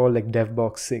tool is called like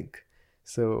DevBox Sync.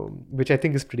 So, which I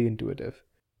think is pretty intuitive.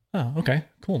 Oh, okay,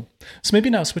 cool. So maybe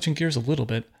now switching gears a little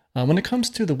bit, when it comes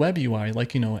to the web UI,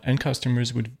 like, end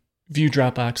customers would view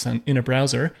Dropbox in a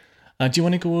browser. Do you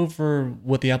want to go over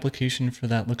what the application for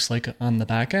that looks like on the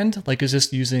back end? Like, is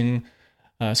this using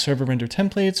server render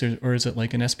templates, or is it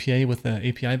like an SPA with the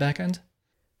API backend?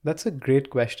 That's a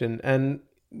great question. And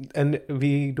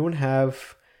we don't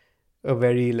have a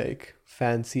very like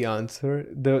fancy answer.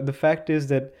 The fact is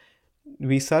that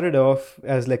we started off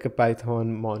as like a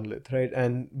Python monolith, right?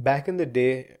 And back in the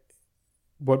day,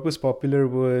 what was popular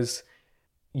was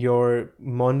your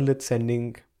monolith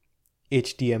sending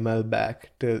HTML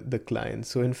back to the client.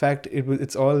 So in fact,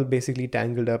 it's all basically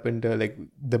tangled up into like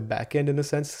the backend in a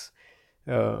sense.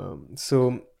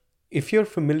 So if you're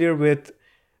familiar with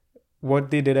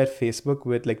what they did at Facebook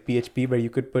with like PHP, where you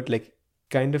could put like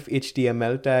kind of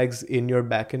HTML tags in your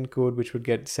backend code, which would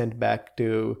get sent back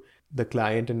to the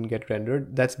client and get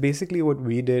rendered. That's basically what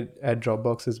we did at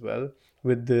Dropbox as well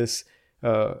with this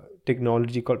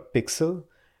technology called Pixel.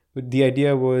 The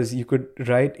idea was you could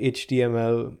write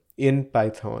HTML in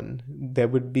Python. There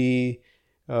would be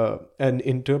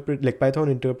like Python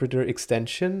interpreter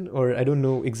extension, or I don't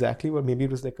know exactly what, maybe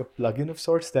it was like a plugin of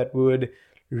sorts that would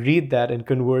read that and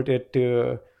convert it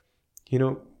to,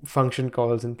 function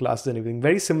calls and classes and everything.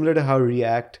 Very similar to how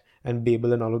React and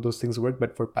Babel and all of those things work,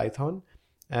 but for Python.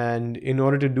 And in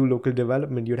order to do local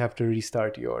development, you'd have to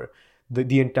restart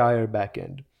the entire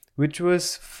backend, which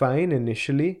was fine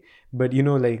initially, but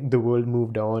like the world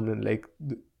moved on, and like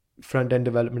the front end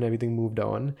development, everything moved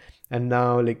on, and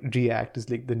now like React is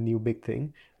like the new big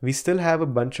thing. We still have a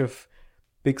bunch of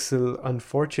Pixel,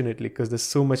 unfortunately, because there's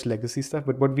so much legacy stuff.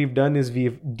 But what we've done is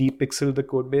we've de-pixeled the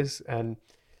code base, and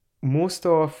most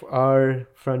of our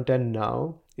front end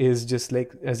now is just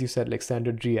like, as you said, like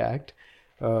standard React.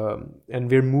 And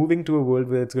we're moving to a world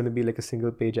where it's going to be like a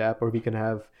single page app, or we can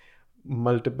have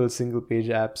multiple single page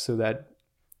apps so that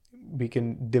we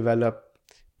can develop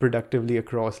productively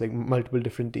across like multiple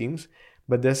different teams.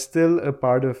 But there's still a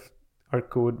part of our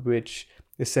code which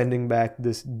is sending back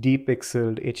this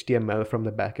de-pixeled HTML from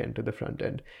the backend to the front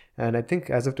end. And I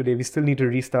think as of today, we still need to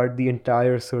restart the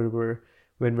entire server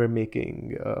when we're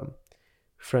making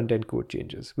front end code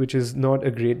changes, which is not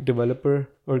a great developer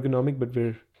ergonomic, but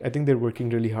I think they're working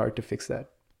really hard to fix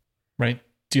that. Right.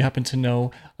 Do you happen to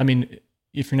know, I mean,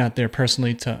 if you're not there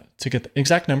personally to get the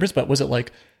exact numbers, but was it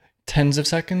like tens of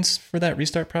seconds for that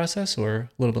restart process, or a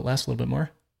little bit less, a little bit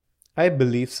more? I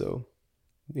believe so.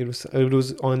 It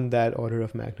was on that order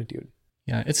of magnitude.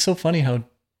 Yeah, it's so funny how,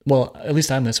 well, at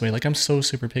least I'm this way. Like, I'm so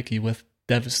super picky with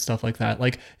dev stuff like that.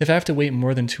 Like, if I have to wait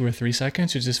more than 2 or 3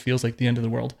 seconds, it just feels like the end of the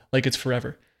world. Like, it's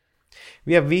forever.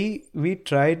 Yeah, we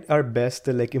tried our best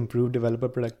to like improve developer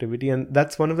productivity, and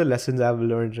that's one of the lessons I've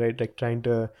learned, right? Like trying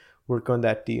to work on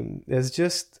that team. It's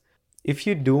just, if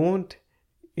you don't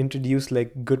introduce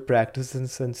like good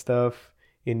practices and stuff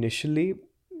initially,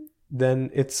 then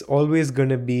it's always going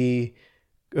to be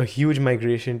a huge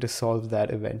migration to solve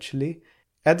that eventually.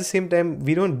 At the same time,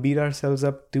 we don't beat ourselves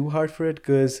up too hard for it,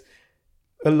 because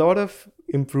a lot of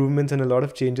improvements and a lot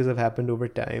of changes have happened over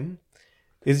time.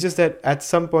 It's just that at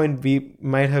some point we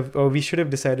might have, or we should have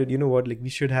decided, you know what, like we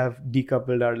should have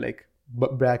decoupled our like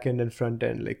back end and front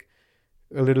end like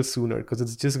a little sooner, because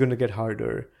it's just going to get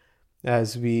harder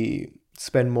as we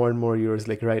spend more and more years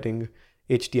like writing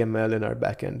HTML in our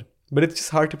back end. But it's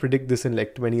just hard to predict this in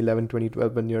like 2011,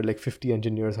 2012 when you're like 50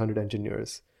 engineers, 100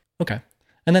 engineers. Okay.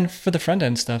 And then for the front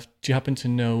end stuff, do you happen to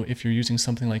know if you're using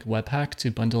something like Webpack to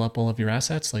bundle up all of your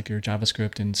assets, like your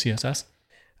JavaScript and CSS?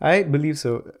 I believe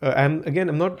so. I'm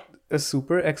not a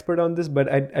super expert on this,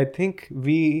 but I think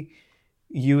we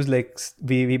use like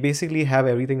we basically have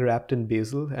everything wrapped in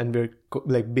Bazel, and we're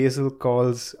like Bazel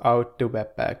calls out to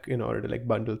Webpack in order to like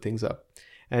bundle things up.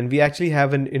 And we actually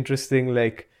have an interesting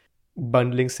like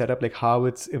bundling setup, like how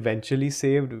it's eventually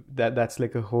saved. That's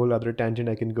like a whole other tangent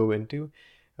I can go into,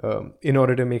 in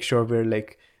order to make sure we're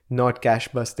like not cache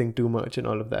busting too much and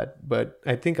all of that. But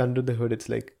I think under the hood, it's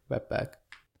like Webpack.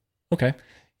 Okay.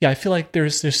 Yeah, I feel like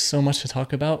there's so much to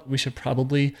talk about. We should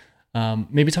probably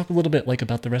maybe talk a little bit like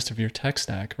about the rest of your tech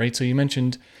stack, right? So you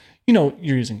mentioned, you're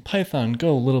using Python,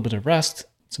 Go, a little bit of Rust,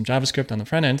 some JavaScript on the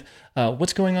front end.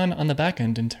 What's going on the back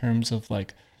end in terms of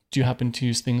like, do you happen to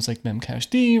use things like Memcached,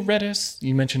 Redis?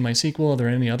 You mentioned MySQL. Are there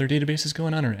any other databases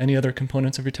going on, or any other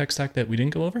components of your tech stack that we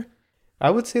didn't go over? I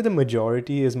would say the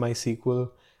majority is MySQL.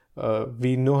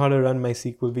 We know how to run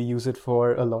MySQL. We use it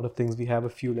for a lot of things. We have a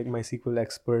few like MySQL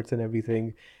experts and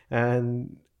everything.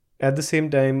 And at the same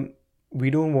time, we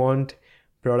don't want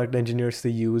product engineers to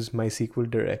use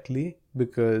MySQL directly,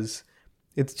 because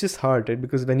it's just hard, right?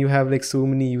 Because when you have like so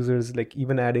many users, like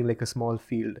even adding like a small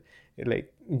field,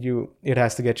 it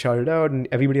has to get sharded out, and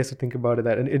everybody has to think about it.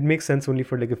 And it makes sense only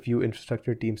for like a few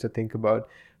infrastructure teams to think about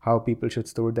how people should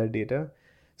store their data.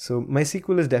 So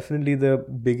MySQL is definitely the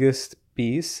biggest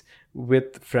piece,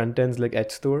 with front ends like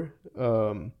EdgeStore.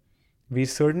 We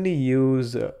certainly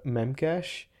use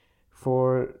Memcache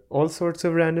for all sorts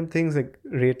of random things like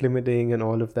rate limiting and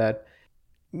all of that.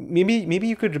 Maybe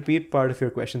you could repeat part of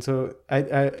your question. So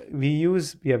we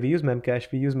use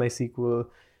Memcache, we use MySQL.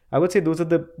 I would say those are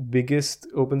the biggest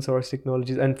open source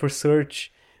technologies. And for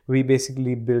search, we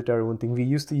basically built our own thing. We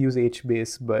used to use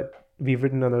HBase, but we've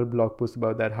written another blog post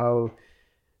about that, how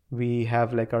we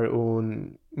have like our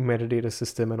own metadata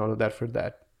system and all of that for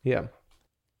that. Yeah.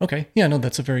 Okay. Yeah, no,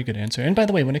 that's a very good answer. And by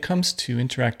the way, when it comes to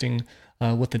interacting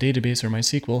with the database or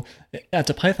MySQL at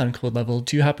the Python code level,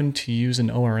 do you happen to use an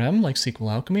ORM like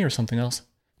SQL Alchemy or something else?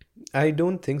 I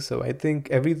don't think so. I think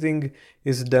everything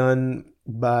is done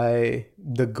by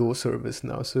the Go service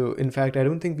now. So in fact, I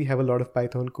don't think we have a lot of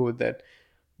Python code that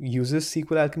uses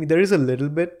SQL Alchemy. There is a little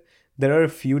bit. There are a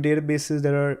few databases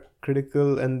that are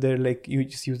critical, and they're like, you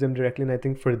just use them directly. And I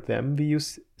think for them, we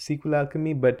use SQL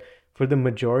Alchemy, but for the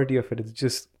majority of it, it's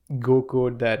just Go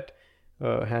code that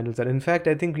handles that. In fact,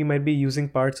 I think we might be using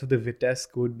parts of the Vitess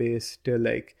code base to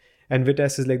like, and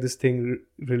Vitess is like this thing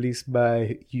released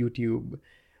by YouTube,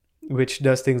 which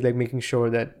does things like making sure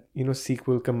that,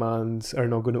 SQL commands are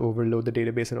not going to overload the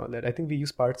database and all that. I think we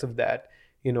use parts of that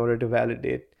in order to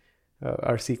validate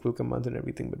our SQL commands and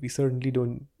everything, but we certainly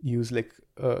don't use like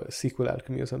SQL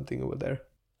Alchemy or something over there.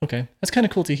 Okay, that's kind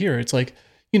of cool to hear. It's like,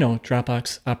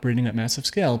 Dropbox operating at massive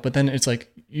scale, but then it's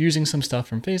like using some stuff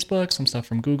from Facebook, some stuff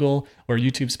from Google or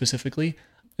YouTube specifically.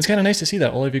 It's kind of nice to see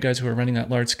that all of you guys who are running at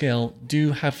large scale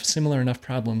do have similar enough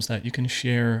problems that you can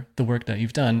share the work that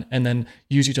you've done and then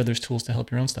use each other's tools to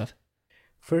help your own stuff.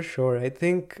 For sure. I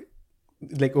think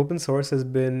like open source has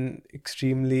been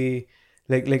extremely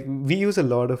like we use a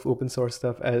lot of open source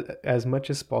stuff as much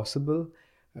as possible.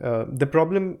 The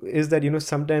problem is that,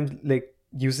 sometimes like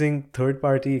using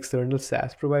third-party external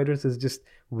SaaS providers is just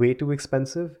way too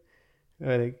expensive.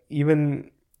 Like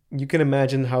even you can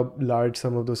imagine how large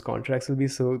some of those contracts will be,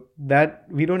 so that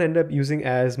we don't end up using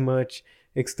as much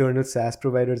external SaaS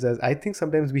providers as I think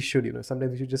sometimes we should,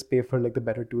 sometimes we should just pay for like the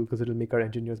better tool because it'll make our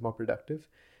engineers more productive.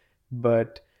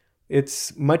 But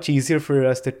it's much easier for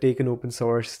us to take an open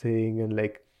source thing and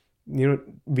like,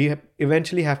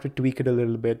 eventually have to tweak it a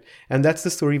little bit. And that's the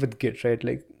story with Git, right?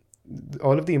 Like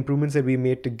all of the improvements that we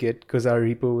made to Git, because our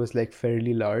repo was like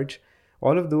fairly large,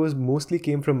 all of those mostly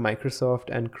came from Microsoft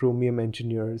and Chromium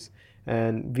engineers.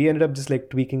 And we ended up just like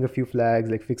tweaking a few flags,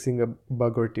 like fixing a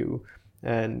bug or two,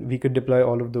 and we could deploy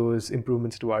all of those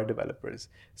improvements to our developers.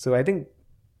 So I think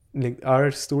like our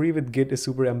story with Git is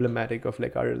super emblematic of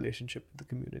like our relationship with the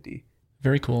community.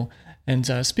 Very cool. And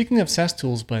speaking of SaaS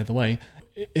tools, by the way,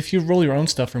 if you roll your own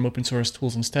stuff from open source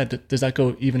tools instead, does that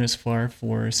go even as far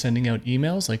for sending out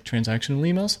emails, like transactional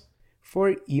emails?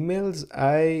 For emails,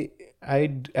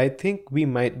 I think we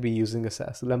might be using a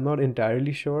SaaS tool. I'm not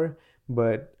entirely sure,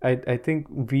 but I think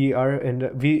we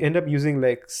end up using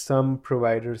like some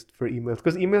providers for emails,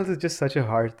 because emails is just such a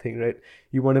hard thing, right?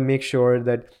 You want to make sure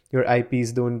that your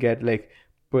IPs don't get like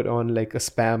put on like a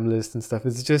spam list and stuff.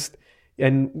 It's just,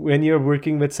 and when you're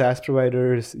working with SaaS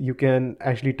providers, you can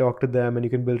actually talk to them and you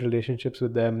can build relationships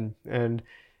with them. And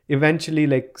eventually,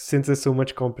 like since there's so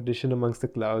much competition amongst the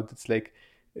clouds, it's like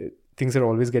things are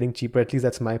always getting cheaper. At least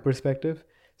that's my perspective.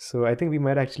 So I think we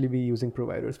might actually be using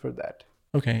providers for that.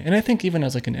 Okay. And I think even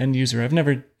as like an end user, I've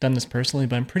never done this personally,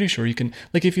 but I'm pretty sure you can,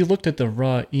 like if you looked at the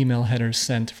raw email headers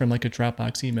sent from like a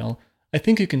Dropbox email, I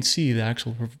think you can see the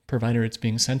actual provider it's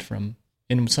being sent from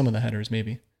in some of the headers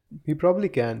maybe. We probably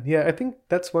can. Yeah, I think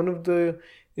that's one of the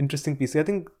interesting pieces. I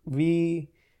think we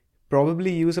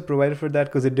probably use a provider for that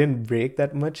because it didn't break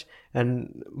that much.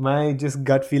 And my just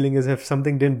gut feeling is if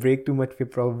something didn't break too much, we're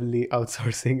probably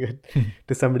outsourcing it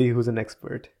to somebody who's an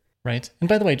expert. Right. And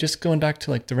by the way, just going back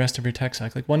to like the rest of your tech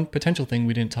stack, like one potential thing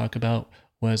we didn't talk about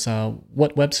was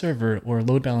what web server or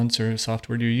load balancer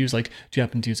software do you use? Like, do you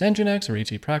happen to use Nginx or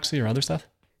HAProxy or other stuff?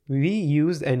 We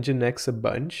used Nginx a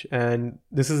bunch, and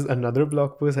this is another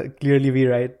blog post. Clearly, we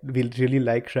really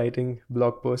like writing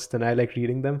blog posts, and I like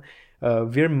reading them.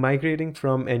 We're migrating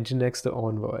from Nginx to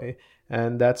Envoy,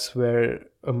 and that's where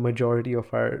a majority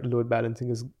of our load balancing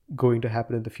is going to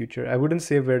happen in the future. I wouldn't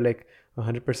say we're like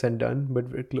 100% done, but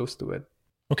we're close to it.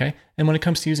 Okay. And when it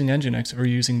comes to using Nginx, are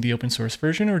you using the open source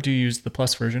version or do you use the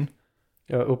plus version?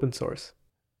 Open source.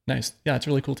 Nice. Yeah, it's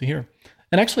really cool to hear.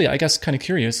 And actually, I guess kind of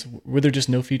curious, were there just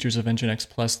no features of Nginx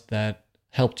Plus that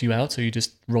helped you out, so you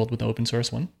just rolled with the open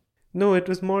source one? No, it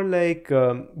was more like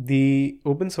the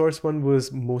open source one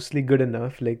was mostly good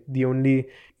enough. Like the only,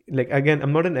 like again,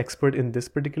 I'm not an expert in this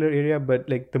particular area, but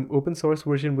like the open source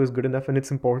version was good enough, and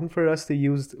it's important for us to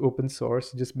use open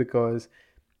source just because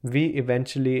we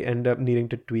eventually end up needing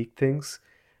to tweak things.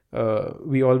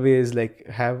 We always like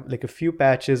have like a few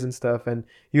patches and stuff, and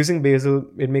using Bazel,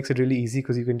 it makes it really easy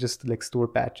because you can just like store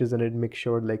patches and it makes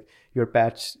sure like your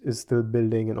patch is still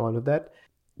building and all of that.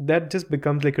 That just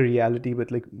becomes like a reality with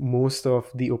like most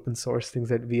of the open source things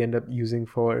that we end up using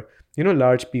for,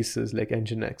 large pieces like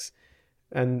Nginx.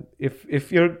 And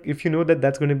if you know that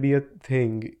that's going to be a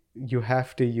thing, you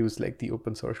have to use like the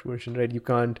open source version, right? You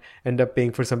can't end up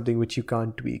paying for something which you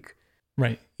can't tweak.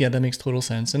 Right. Yeah, that makes total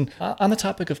sense. And on the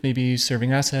topic of maybe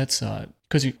serving assets,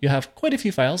 because you have quite a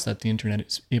few files that the internet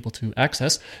is able to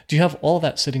access, do you have all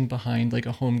that sitting behind like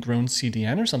a homegrown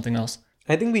CDN or something else?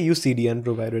 I think we use CDN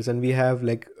providers, and we have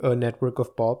like a network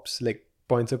of POPs, like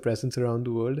points of presence around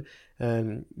the world,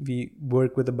 and we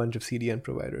work with a bunch of CDN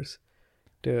providers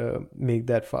to make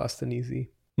that fast and easy.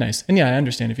 Nice. And yeah, I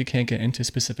understand if you can't get into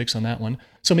specifics on that one.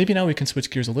 So maybe now we can switch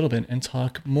gears a little bit and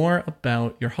talk more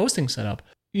about your hosting setup.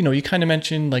 You kind of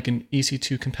mentioned like an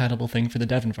EC2 compatible thing for the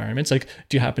dev environments. Like,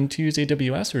 do you happen to use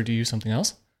AWS or do you use something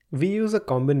else? We use a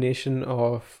combination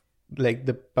of like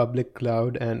the public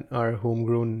cloud and our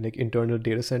homegrown like internal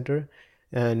data center.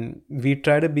 And we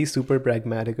try to be super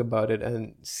pragmatic about it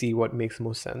and see what makes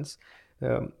most sense.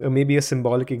 Maybe a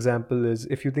symbolic example is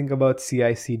if you think about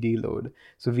CI/CD load.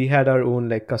 So we had our own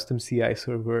like custom CI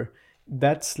server.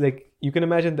 That's like, you can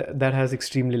imagine that has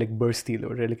extremely like bursty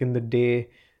load, right? Like in the day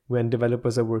when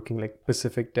developers are working like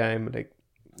Pacific time, like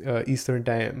Eastern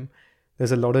time,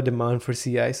 there's a lot of demand for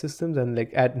CI systems. And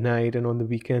like at night and on the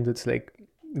weekends, it's like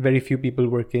very few people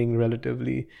working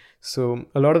relatively. So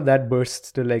a lot of that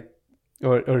bursts to like,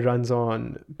 or runs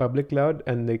on public cloud,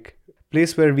 and like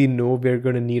place where we know we're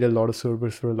going to need a lot of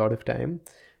servers for a lot of time,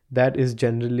 that is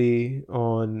generally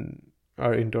on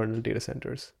our internal data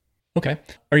centers. Okay.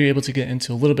 Are you able to get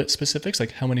into a little bit specifics,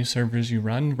 like how many servers you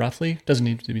run roughly? Doesn't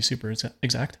need to be super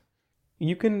exact.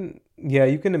 You can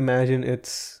imagine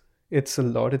it's a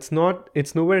lot. It's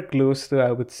nowhere close to,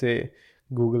 I would say,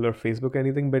 Google or Facebook or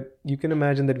anything, but you can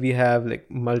imagine that we have like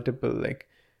multiple like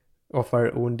of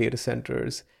our own data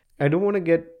centers. I don't want to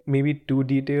get maybe too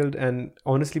detailed, and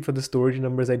honestly, for the storage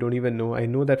numbers, I don't even know. I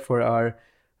know that for our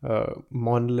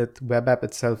monolith web app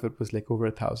itself, it was like over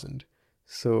 1,000.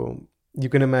 So you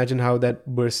can imagine how that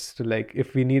bursts to, like,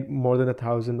 if we need more than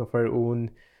 1,000 of our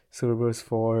own servers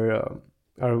for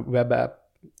our web app,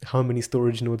 how many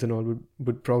storage nodes and all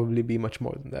would probably be much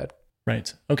more than that.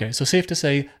 Right. Okay. So safe to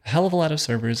say, a hell of a lot of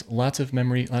servers, lots of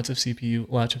memory, lots of CPU,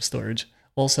 lots of storage,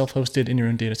 all self-hosted in your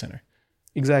own data center.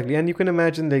 Exactly. And you can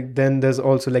imagine, like, then there's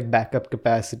also like backup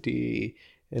capacity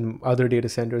in other data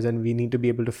centers, and we need to be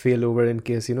able to fail over in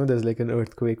case, there's like an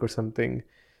earthquake or something.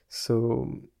 So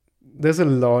there's a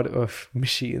lot of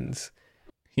machines.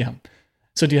 Yeah.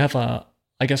 So do you have a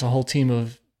whole team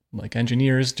of like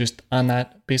engineers just on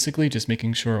that, basically just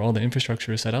making sure all the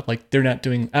infrastructure is set up? Like they're not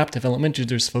doing app development, they're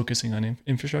just focusing on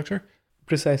infrastructure?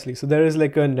 Precisely. So there is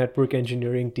like a network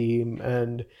engineering team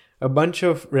and a bunch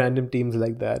of random teams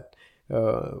like that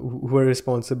who are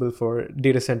responsible for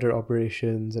data center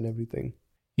operations and everything.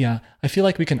 Yeah, I feel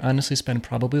like we can honestly spend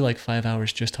probably like 5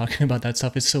 hours just talking about that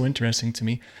stuff. It's so interesting to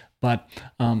me. But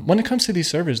when it comes to these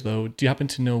servers, though, do you happen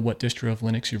to know what distro of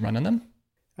Linux you run on them?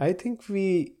 I think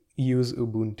we use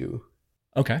Ubuntu.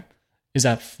 Okay. Is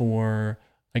that for,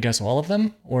 I guess, all of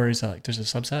them? Or is that like there's a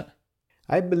subset?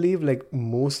 I believe like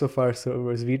most of our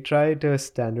servers, we try to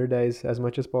standardize as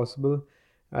much as possible.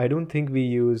 I don't think we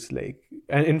use like,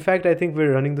 and in fact, I think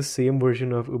we're running the same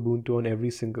version of Ubuntu on every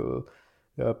single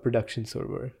production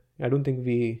server. I don't think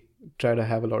we try to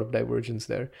have a lot of divergence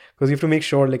there, because you have to make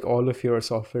sure like all of your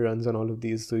software runs on all of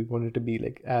these. So you want it to be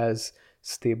like as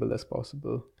stable as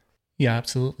possible. Yeah,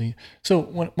 absolutely. So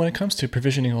when it comes to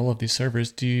provisioning all of these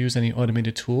servers, do you use any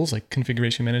automated tools like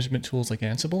configuration management tools like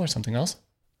Ansible or something else?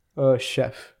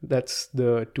 Chef, that's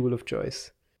the tool of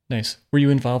choice. Nice. Were you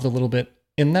involved a little bit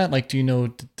in that? Like, do you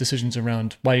know decisions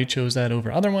around why you chose that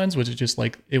over other ones? Was it just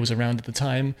like it was around at the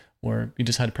time, or you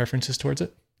just had preferences towards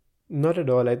it? Not at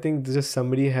all. I think just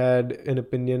somebody had an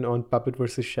opinion on Puppet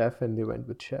versus Chef, and they went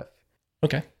with Chef.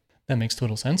 Okay, that makes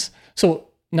total sense. So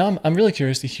now I'm really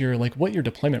curious to hear like what your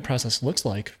deployment process looks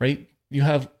like, right? You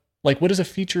have like, what does a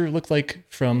feature look like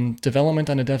from development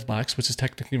on a dev box, which is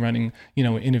technically running, in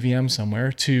a VM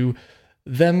somewhere, to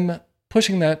them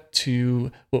pushing that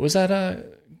to, what was that,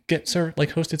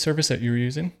 hosted service that you were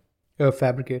using?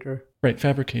 Fabricator. Right,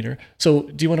 Fabricator. So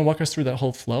do you want to walk us through that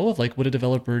whole flow of like what a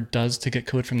developer does to get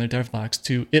code from their dev box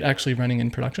to it actually running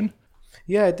in production?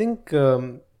 Yeah, I think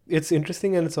it's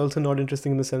interesting, and it's also not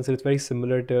interesting in the sense that it's very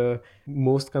similar to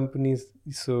most companies.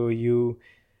 So you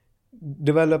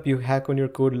develop, you hack on your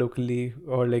code locally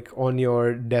or like on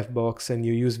your dev box, and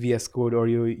you use VS Code, or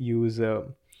you use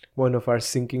one of our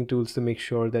syncing tools to make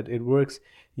sure that it works.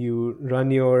 You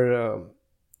run your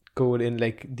code in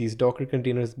like these Docker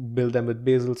containers, build them with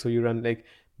Bazel. So you run like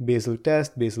Bazel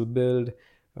test, Bazel build,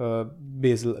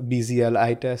 Bazel BZL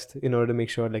I test in order to make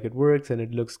sure like it works and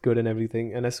it looks good and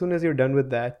everything. And as soon as you're done with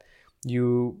that,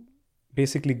 you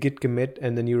basically git commit,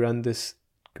 and then you run this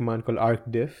command called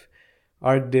arcdiff.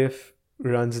 Arcdiff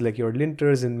runs like your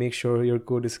linters and make sure your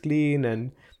code is clean.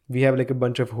 And we have like a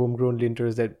bunch of homegrown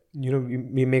linters that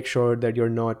we make sure that you're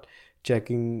not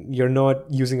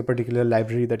using a particular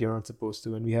library that you're not supposed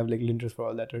to, and we have like linters for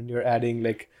all that. And you're adding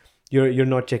like you're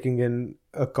not checking in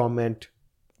a comment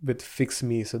with fix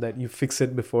me, so that you fix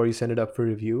it before you send it up for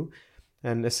review.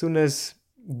 And as soon as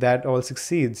that all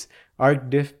succeeds,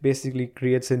 arcdiff basically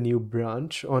creates a new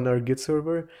branch on our Git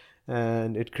server,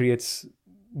 and it creates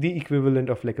the equivalent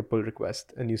of like a pull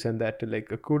request, and you send that to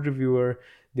like a code reviewer.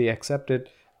 They accept it.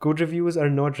 Code reviews are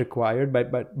not required,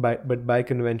 but by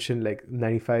convention, like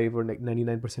 95 or like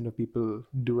 99% of people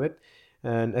do it.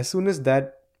 And as soon as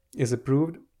that is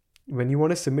approved, when you want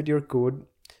to submit your code,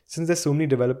 since there's so many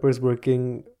developers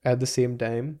working at the same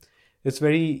time, it's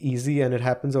very easy, and it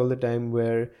happens all the time,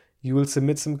 where you will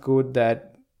submit some code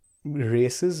that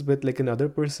races with like another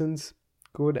person's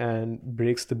code and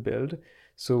breaks the build.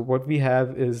 So what we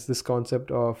have is this concept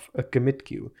of a commit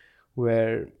queue,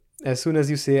 where as soon as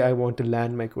you say, I want to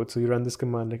land my code, so you run this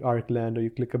command like arcland, or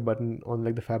you click a button on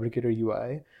like the Fabricator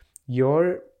UI,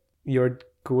 your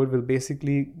code will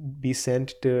basically be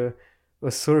sent to a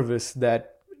service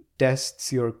that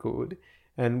tests your code.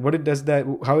 And how it does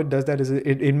that is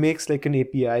it makes like an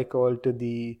API call to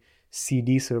the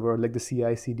CD server, like the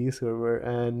CI CD server,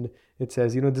 and it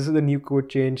says, this is a new code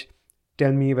change.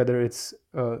 Tell me whether it's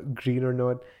green or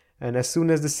not. And as soon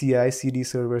as the CI CD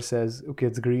server says, okay,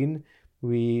 it's green,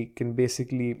 we can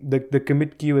basically, the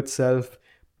commit queue itself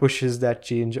pushes that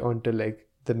change onto like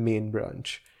the main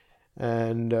branch.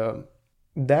 And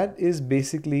That is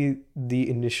basically the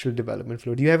initial development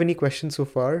flow. Do you have any questions so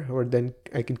far, or then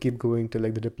I can keep going to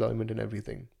like the deployment and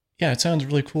everything? Yeah, it sounds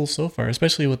really cool so far,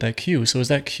 especially with that queue. So is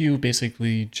that queue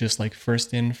basically just like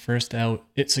first in, first out?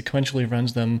 It sequentially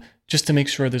runs them just to make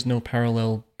sure there's no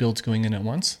parallel builds going in at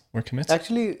once or commits?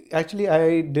 Actually,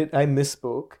 I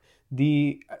misspoke.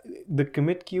 The the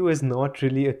commit queue is not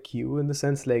really a queue in the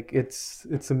sense like it's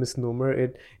a misnomer.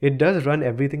 It does run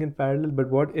everything in parallel, but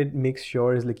what it makes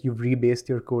sure is like you've rebased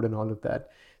your code and all of that.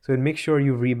 So it makes sure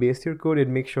you've rebased your code. It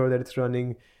makes sure that it's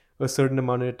running a certain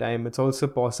amount of time. It's also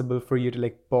possible for you to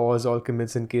like pause all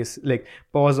commits in case like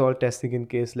pause all testing in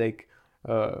case like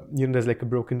there's like a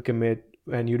broken commit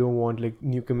and you don't want like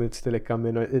new commits to like come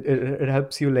in. Or it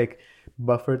helps you like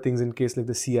buffer things in case like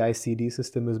the CI/CD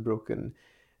system is broken.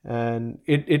 And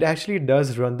it actually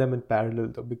does run them in parallel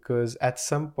though, because at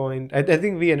some point I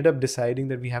think we ended up deciding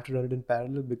that we have to run it in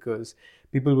parallel because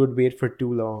people would wait for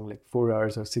too long, like 4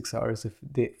 hours or 6 hours, if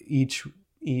they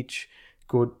each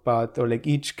code path or like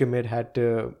each commit had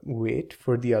to wait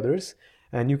for the others.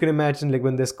 And you can imagine like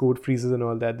when there's code freezes and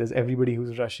all that, there's everybody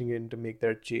who's rushing in to make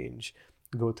their change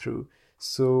go through.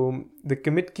 So the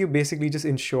commit queue basically just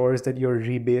ensures that you're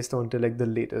rebased onto like the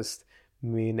latest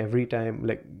main every time,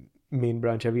 like main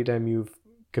branch every time you've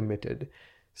committed.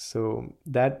 So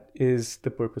that is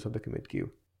the purpose of the commit queue.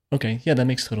 Okay, yeah, that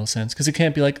makes total sense because it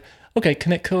can't be like, okay,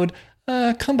 commit code,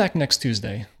 come back next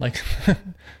Tuesday. Like,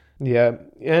 Yeah,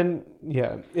 and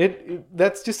yeah,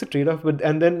 that's just a trade-off. But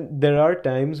and then there are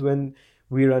times when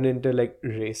we run into like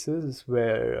races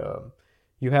where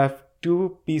you have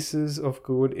two pieces of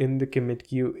code in the commit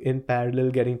queue in parallel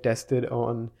getting tested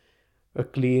on a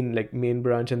clean like main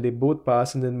branch, and they both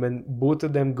pass, and then when both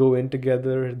of them go in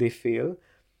together, they fail.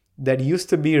 That used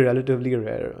to be relatively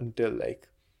rare until like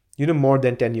more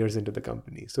than 10 years into the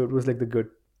company. So it was like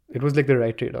the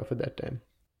right trade-off at that time.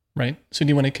 right? So do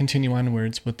you want to continue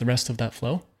onwards with the rest of that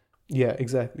flow? Yeah,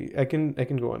 exactly. I can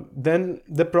go on. Then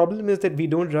the problem is that we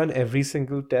don't run every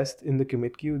single test in the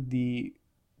commit queue. The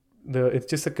It's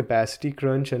just a capacity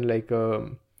crunch, and like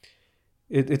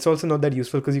it's also not that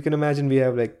useful because you can imagine we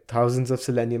have like thousands of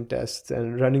Selenium tests,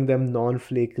 and running them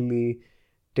non-flakily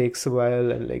takes a while,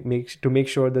 and like make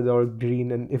sure that they're all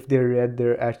green, and if they're red,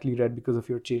 they're actually red because of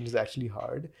your change is actually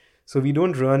hard. So we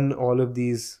don't run all of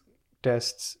these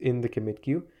tests in the commit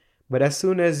queue. But as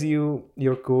soon as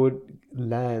your code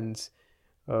lands,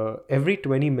 every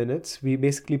 20 minutes we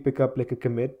basically pick up like a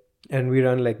commit, and we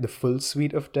run like the full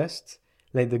suite of tests,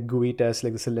 like the GUI tests,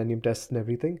 like the Selenium tests and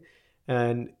everything.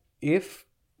 And if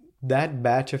that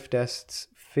batch of tests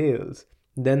fails,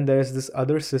 then there's this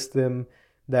other system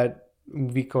that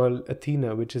we call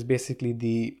Athena, which is basically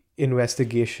the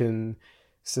investigation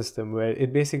system, where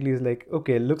it basically is like,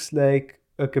 okay, looks like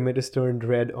a commit is turned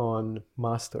red on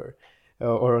master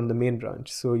or on the main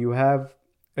branch. So you have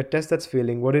a test that's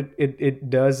failing. What it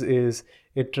does is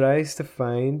it tries to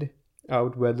find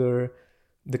out whether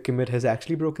the commit has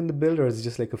actually broken the build or is it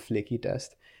just like a flaky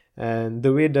test. And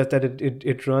the way it does that,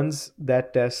 it runs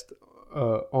that test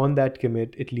on that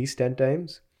commit at least 10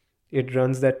 times. It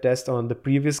runs that test on the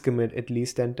previous commit at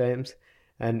least 10 times.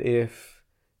 And if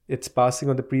it's passing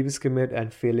on the previous commit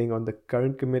and failing on the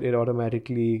current commit, it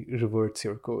automatically reverts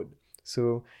your code.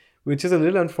 So, which is a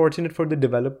little unfortunate for the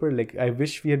developer. Like, I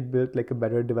wish we had built like a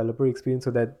better developer experience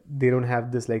so that they don't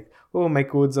have this like, oh, my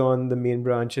code's on the main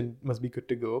branch and must be good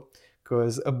to go.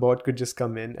 Because a bot could just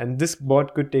come in, and this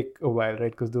bot could take a while,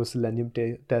 right? Because those Selenium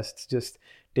tests just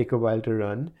take a while to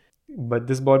run. But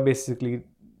this bot basically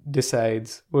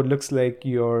decides, oh, it looks like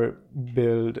your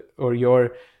build or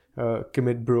your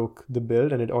commit broke the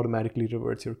build, and it automatically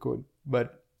reverts your code.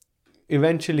 But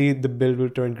eventually the build will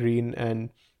turn green and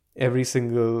every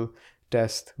single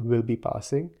test will be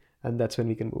passing, and that's when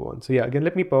we can move on. So yeah, again,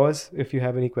 let me pause if you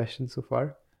have any questions so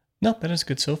far. No, that is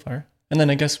good so far. And then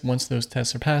I guess once those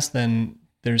tests are passed, then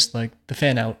there's like the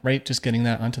fan out, right? Just getting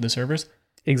that onto the servers.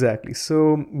 Exactly.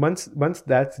 So once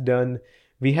that's done,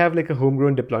 we have like a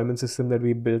homegrown deployment system that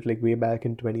we built like way back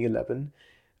in 2011,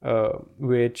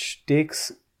 which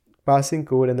takes passing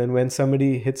code, and then when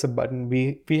somebody hits a button,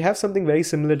 we have something very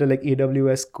similar to like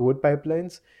AWS code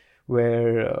pipelines,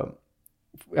 where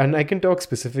and I can talk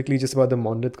specifically just about the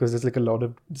monolith because there's like a lot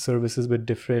of services with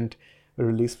different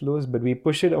release flows, but we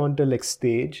push it onto like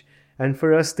Stage. And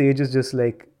for us, Stage is just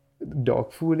like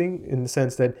dog fooding in the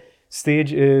sense that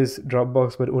Stage is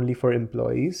Dropbox, but only for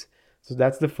employees. So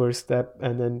that's the first step.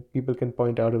 And then people can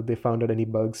point out if they found out any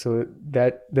bugs. So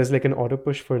that there's like an auto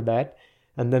push for that.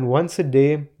 And then once a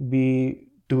day, we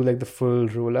do like the full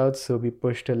rollout. So we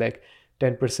push to like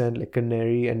 10% like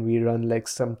canary, and we run like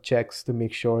some checks to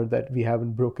make sure that we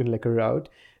haven't broken like a route.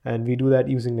 And we do that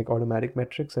using like automatic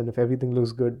metrics. And if everything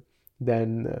looks good,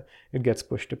 then it gets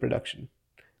pushed to production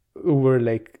over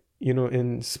like,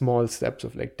 in small steps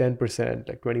of like 10%,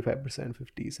 like 25%,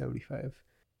 50, 75.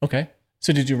 Okay.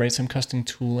 So did you write some custom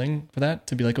tooling for that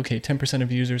to be like, okay, 10%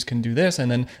 of users can do this,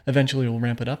 and then eventually we'll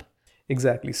ramp it up?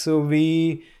 Exactly. So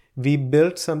we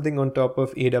built something on top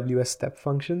of AWS step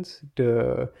functions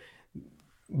to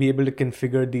be able to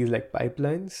configure these like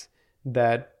pipelines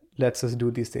that lets us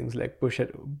do these things like push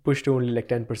to only like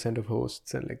 10% of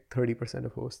hosts and like 30%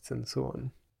 of hosts and so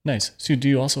on. Nice. So do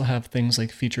you also have things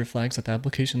like feature flags at the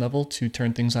application level to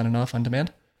turn things on and off on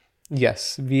demand?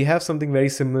 Yes, we have something very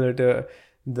similar to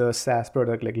the SaaS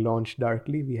product like Launch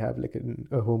Darkly. We have like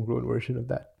a homegrown version of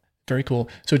that. Very cool.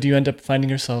 So do you end up finding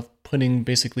yourself putting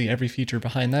basically every feature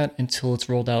behind that until it's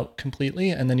rolled out completely,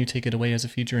 and then you take it away as a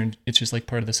feature and it's just like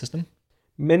part of the system?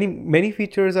 Many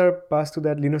features are passed to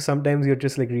that. Sometimes you're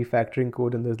just like refactoring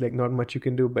code and there's like not much you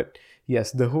can do. But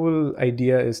yes, the whole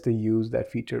idea is to use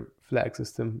that feature flag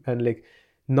system, and like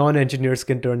non-engineers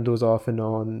can turn those off and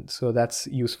on. So that's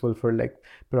useful for like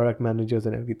product managers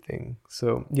and everything.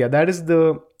 So yeah, that is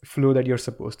the flow that you're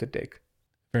supposed to take.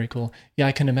 Very cool. Yeah,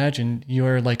 I can imagine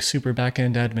your like super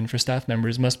backend admin for staff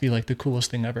members must be like the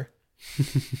coolest thing ever.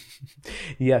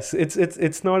 Yes,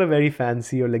 it's not a very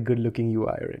fancy or like good looking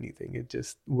UI or anything. It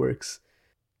just works.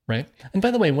 Right. And by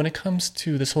the way, when it comes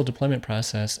to this whole deployment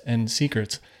process and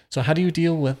secrets, so how do you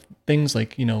deal with things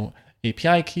like,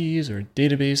 API keys or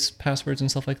database passwords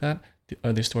and stuff like that?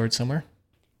 Are they stored somewhere?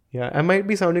 Yeah, I might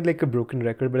be sounding like a broken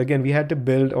record, but again, we had to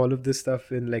build all of this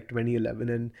stuff in like 2011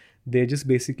 and they just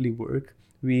basically work.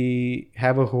 We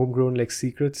have a homegrown like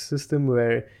secrets system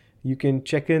where you can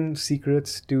check in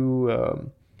secrets to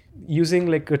using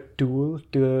like a tool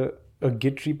to a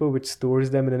Git repo which stores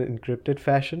them in an encrypted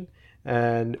fashion.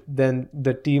 And then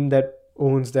the team that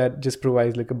owns that just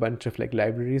provides like a bunch of like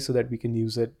libraries so that we can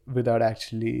use it without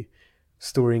actually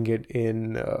storing it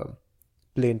in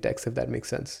plain text, if that makes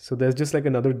sense. So there's just like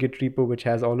another Git repo which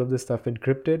has all of this stuff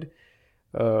encrypted,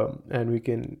 and we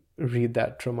can read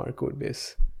that from our code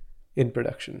base in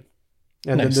production.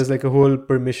 And Nice. then there's like a whole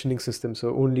permissioning system.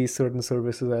 So only certain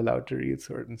services are allowed to read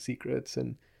certain secrets.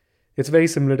 And it's very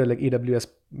similar to like AWS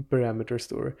parameter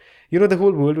store. The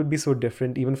whole world would be so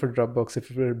different even for Dropbox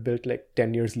if it were built like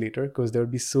 10 years later, because there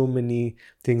would be so many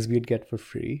things we'd get for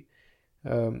free.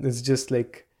 It's just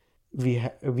like we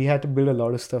had to build a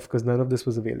lot of stuff because none of this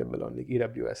was available on like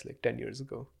AWS like 10 years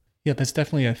ago. Yeah, that's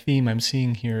definitely a theme I'm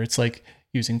seeing here. It's like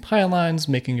using pylons,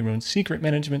 making your own secret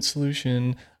management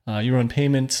solution, your own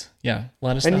payment. Yeah, a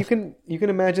lot of stuff. And you can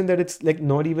imagine that it's like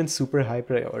not even super high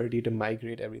priority to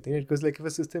migrate everything, because like if a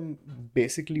system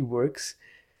basically works,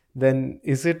 then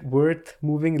is it worth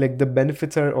moving? Like the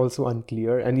benefits are also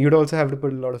unclear, and you'd also have to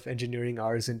put a lot of engineering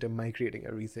hours into migrating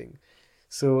everything.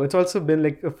 So it's also been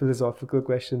like a philosophical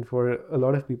question for a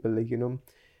lot of people, like,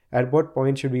 at what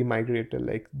point should we migrate to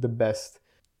like the best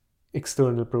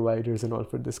external providers and all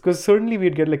for this? Because certainly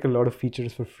we'd get like a lot of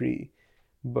features for free,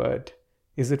 but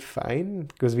is it fine?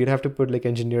 Because we'd have to put like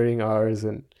engineering hours,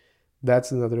 and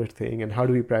that's another thing. And how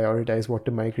do we prioritize what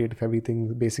to migrate if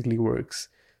everything basically works?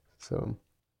 So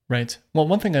Right. Well,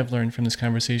 one thing I've learned from this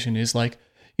conversation is like,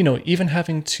 even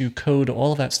having to code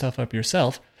all of that stuff up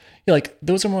yourself, like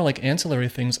those are more like ancillary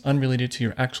things unrelated to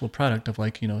your actual product of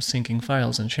like, syncing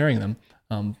files and sharing them.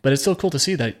 But it's still cool to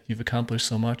see that you've accomplished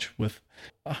so much with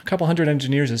a couple hundred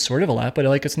engineers is sort of a lot, but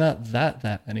like it's not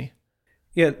that many.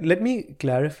 yeah, let me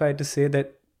clarify to say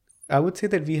that I would say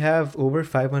that we have over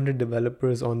 500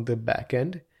 developers on the back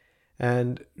end,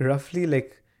 and roughly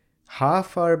like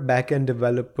half our backend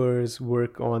developers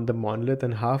work on the monolith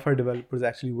and half our developers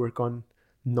actually work on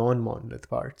non-monolith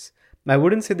parts. I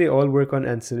wouldn't say they all work on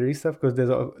ancillary stuff, because there's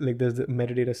the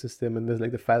metadata system and there's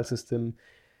like the file system,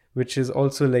 which is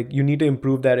also like you need to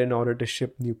improve that in order to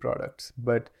ship new products.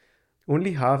 But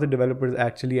only half the developers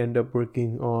actually end up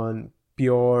working on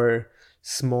pure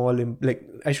small, like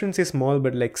I shouldn't say small,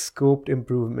 but like scoped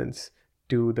improvements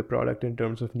to the product in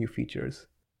terms of new features.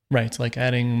 Right. Like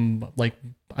adding like,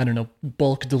 I don't know,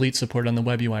 bulk delete support on the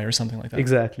web UI or something like that.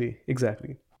 Exactly.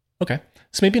 Okay.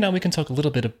 So maybe now we can talk a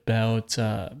little bit about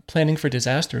planning for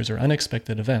disasters or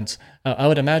unexpected events. I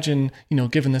would imagine,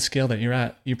 given the scale that you're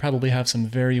at, you probably have some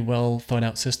very well thought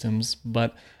out systems.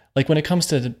 But like when it comes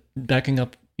to backing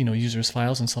up, users'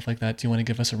 files and stuff like that, do you want to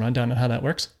give us a rundown on how that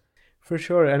works? For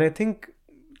sure. And I think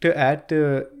to add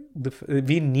to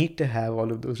we need to have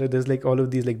all of those, right? There's like all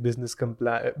of these like business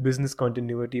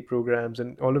continuity programs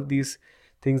and all of these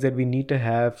things that we need to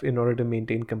have in order to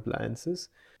maintain compliances.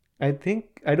 I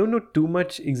think I don't know too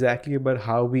much exactly about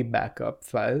how we back up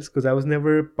files, because I was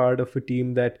never part of a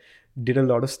team that did a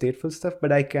lot of stateful stuff,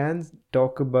 but I can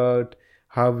talk about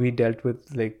how we dealt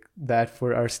with like that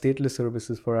for our stateless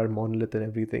services, for our monolith and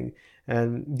everything.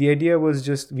 And the idea was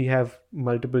just we have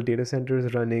multiple data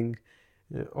centers running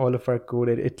all of our code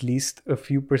at least a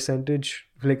few percentage,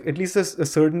 like at least a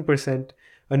certain percent,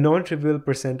 a non-trivial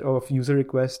percent of user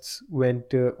requests went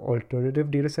to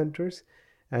alternative data centers.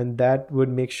 And that would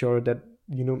make sure that,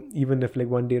 even if like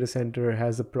one data center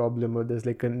has a problem or there's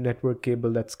like a network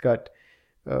cable that's cut,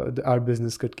 our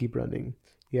business could keep running.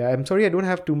 Yeah, I'm sorry I don't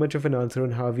have too much of an answer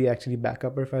on how we actually back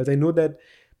up our files. I know that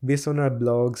based on our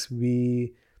blogs,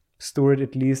 we store it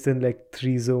at least in like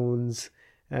 3 zones,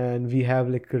 and we have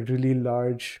like a really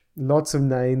large, lots of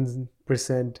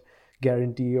 9%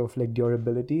 guarantee of like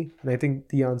durability. And I think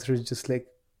the answer is just like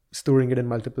storing it in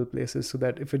multiple places so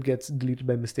that if it gets deleted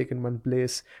by mistake in one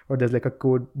place, or there's like a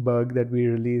code bug that we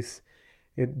release,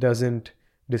 it doesn't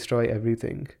destroy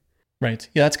everything. Right.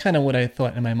 Yeah, that's kind of what I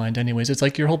thought in my mind anyways. It's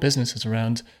like your whole business is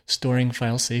around storing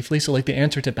files safely. So like the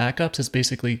answer to backups is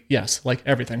basically yes, like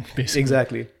everything, basically.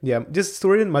 Exactly. Yeah. Just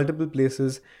store it in multiple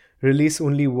places, release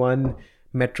only one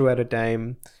metro at a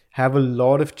time, have a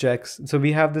lot of checks. So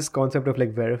we have this concept of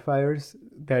like verifiers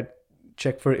that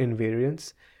check for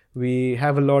invariance. We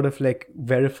have a lot of like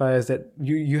verifiers that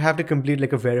you have to complete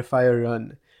like a verifier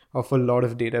run of a lot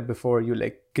of data before you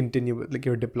like continue with like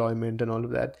your deployment and all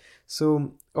of that.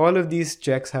 So all of these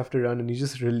checks have to run, and you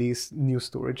just release new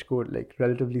storage code like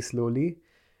relatively slowly.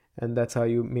 And that's how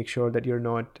you make sure that you're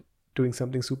not doing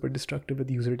something super destructive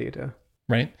with user data.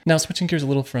 Right. Now, switching gears a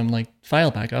little from like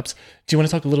file backups, do you want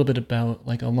to talk a little bit about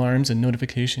like alarms and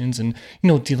notifications and,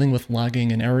 dealing with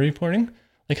logging and error reporting?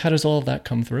 Like how does all of that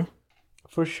come through?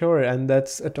 For sure. And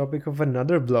that's a topic of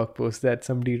another blog post that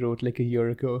somebody wrote like a year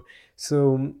ago.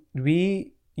 So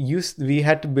we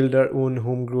had to build our own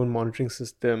homegrown monitoring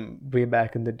system way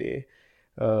back in the day.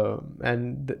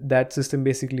 And that system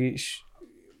basically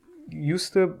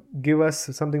used to give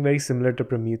us something very similar to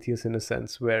Prometheus in a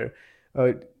sense, where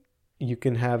you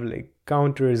can have like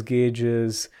counters,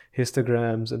 gauges,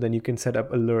 histograms, and then you can set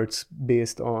up alerts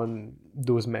based on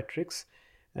those metrics.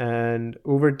 And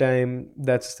over time,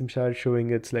 that system started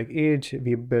showing its like age.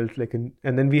 We built like and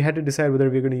then we had to decide whether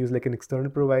we we're going to use like an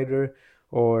external provider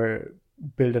or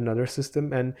build another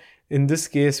system. And in this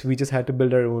case, we just had to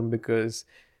build our own because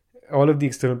all of the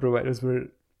external providers were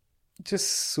just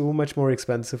so much more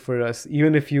expensive for us,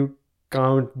 even if you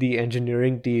count the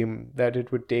engineering team that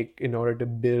it would take in order to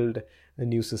build a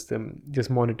new system just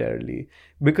monetarily.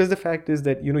 Because the fact is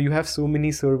that you have so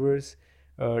many servers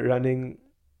running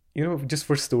just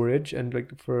for storage and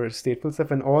like for stateful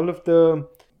stuff, and all of the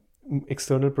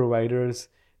external providers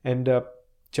end up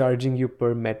charging you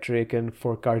per metric and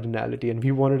for cardinality. And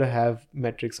we wanted to have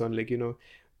metrics on like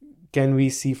can we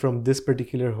see from this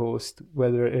particular host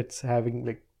whether it's having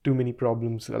like too many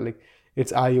problems, or like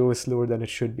its IO is slower than it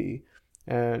should be.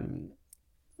 And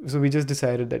so we just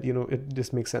decided that it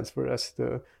just makes sense for us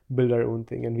to build our own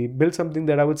thing, and we built something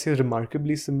that I would say is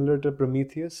remarkably similar to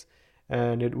Prometheus,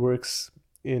 and it works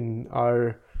in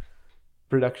our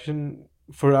production.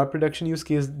 For our production use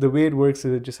case, the way it works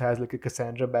is it just has like a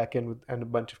Cassandra backend and a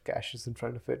bunch of caches in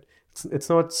front of it. It's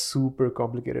not super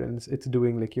complicated, and it's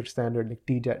doing like your standard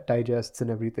like digests and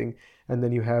everything, and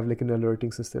then you have like an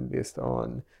alerting system based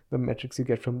on the metrics you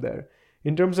get from there.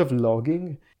 In terms of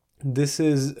logging, this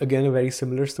is again a very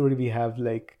similar story. We have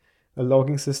like a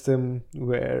logging system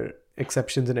where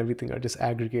exceptions and everything are just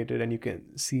aggregated, and you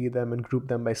can see them and group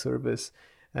them by service.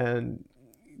 And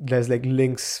there's like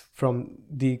links from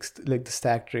the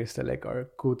stack trace to like our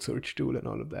code search tool and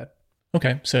all of that.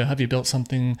 Okay, so have you built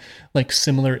something like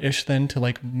similar-ish then to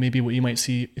like maybe what you might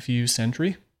see if you use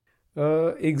Sentry?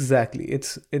 Exactly.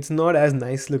 It's not as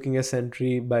nice looking as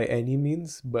Sentry by any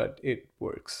means, but it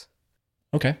works.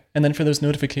 Okay, and then for those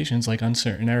notifications, like on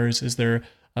certain errors, is there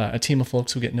a team of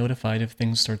folks who get notified if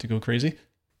things start to go crazy?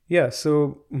 Yeah,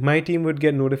 so my team would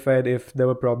get notified if there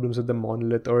were problems with the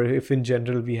monolith, or if in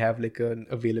general we have like an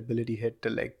availability hit to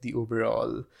like the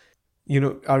overall,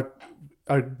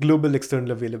 our global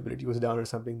external availability was down or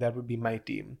something. That would be my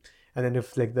team. And then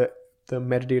if like the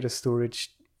metadata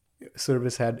storage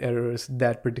service had errors,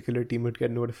 that particular team would get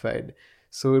notified.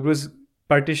 So it was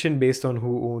partitioned based on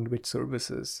who owned which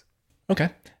services. Okay.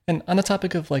 And on the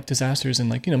topic of like disasters and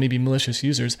like, maybe malicious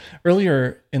users,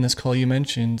 earlier in this call, you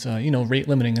mentioned, rate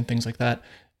limiting and things like that.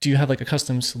 Do you have like a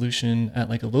custom solution at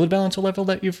like a load balancer level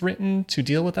that you've written to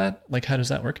deal with that? Like, how does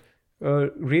that work?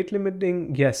 Rate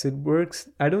limiting, yes, it works.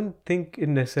 I don't think it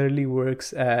necessarily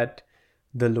works at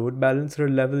the load balancer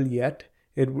level yet.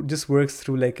 just works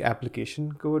through like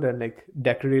application code and like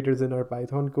decorators in our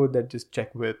Python code that just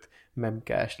check with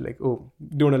memcache, like, oh,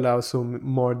 don't allow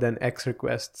more than X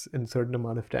requests in certain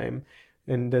amount of time.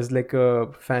 And there's like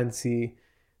a fancy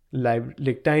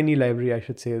like tiny library, I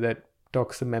should say, that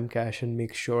talks to memcache and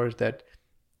makes sure that,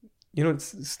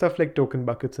 it's stuff like token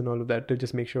buckets and all of that, to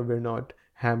just make sure we're not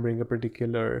hammering a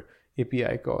particular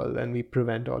API call, and we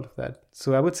prevent all of that.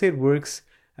 So I would say it works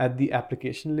at the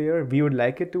application layer. We would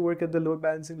like it to work at the load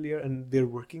balancing layer, and they're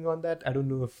working on that. I don't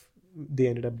know if they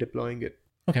ended up deploying it.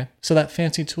 Okay. So that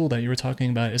fancy tool that you were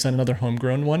talking about, is that another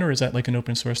homegrown one, or is that like an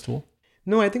open source tool?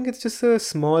 No, I think it's just a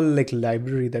small like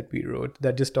library that we wrote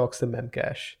that just talks to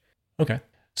memcache. Okay.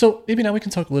 So maybe now we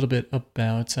can talk a little bit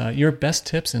about your best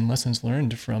tips and lessons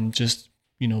learned from just,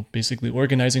 basically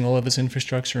organizing all of this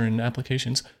infrastructure and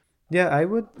applications. Yeah, I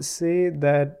would say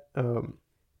that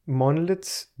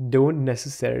monoliths don't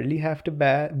necessarily have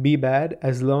to be bad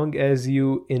as long as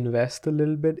you invest a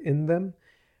little bit in them.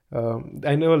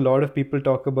 I know a lot of people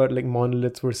talk about like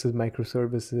monoliths versus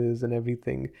microservices and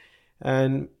everything.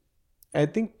 And I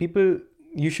think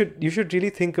you should really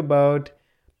think about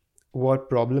what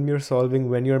problem you're solving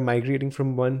when you're migrating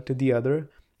from one to the other,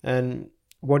 and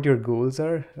what your goals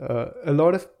are. A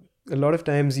lot of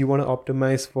times you want to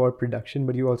optimize for production,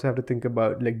 but you also have to think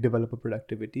about like developer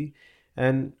productivity.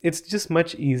 And it's just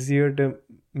much easier to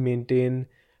maintain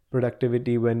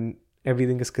productivity when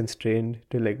everything is constrained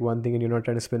to like one thing, and you're not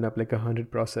trying to spin up like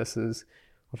 100 processes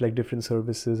of like different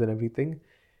services and everything.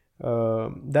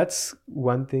 That's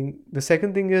one thing. The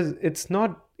second thing is it's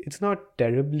not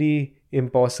terribly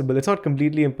impossible. It's not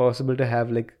completely impossible to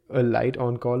have like a light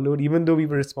on-call load, even though we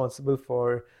were responsible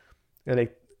for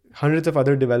like hundreds of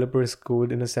other developers'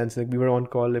 code. In a sense, like we were on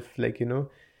call if like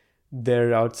their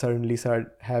route suddenly started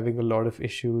having a lot of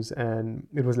issues, and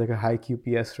it was like a high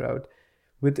QPS route.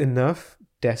 With enough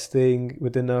testing,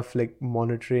 with enough like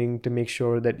monitoring to make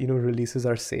sure that releases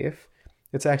are safe,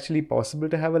 it's actually possible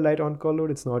to have a light on-call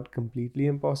load. It's not completely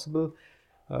impossible.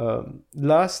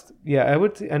 I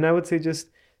would say just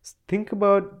think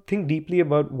deeply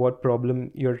about what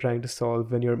problem you're trying to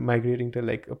solve when you're migrating to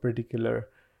like a particular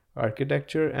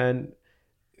architecture. And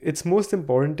it's most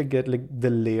important to get like the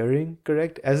layering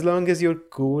correct. As long as your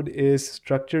code is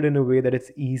structured in a way that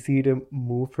it's easy to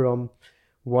move from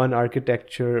one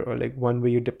architecture or like one way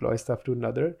you deploy stuff to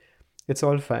another, it's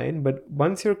all fine. But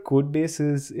once your code base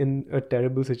is in a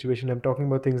terrible situation, I'm talking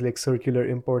about things like circular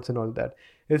imports and all that,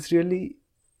 it's really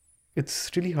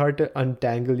hard to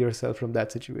untangle yourself from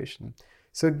that situation.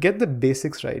 So get the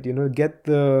basics right, get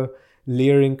the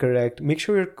layering correct, make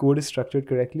sure your code is structured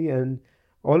correctly, and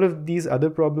all of these other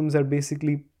problems are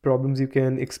basically problems you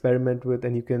can experiment with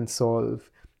and you can solve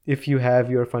if you have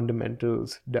your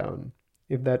fundamentals down,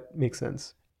 if that makes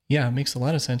sense. Yeah, it makes a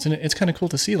lot of sense. And it's kind of cool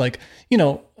to see, like,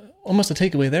 almost the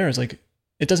takeaway there is like,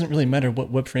 it doesn't really matter what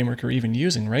web framework you're even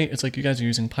using, right? It's like you guys are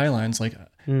using Pylines. Like,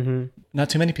 not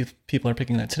too many people are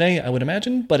picking that today, I would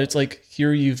imagine. But it's like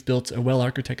here you've built a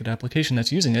well-architected application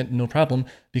that's using it, no problem,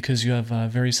 because you have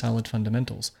very solid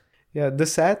fundamentals. Yeah, the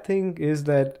sad thing is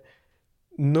that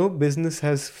no business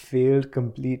has failed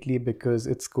completely because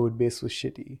its code base was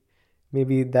shitty.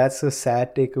 Maybe that's a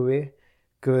sad takeaway,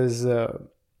 because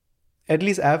at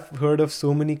least I've heard of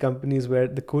so many companies where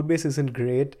the code base isn't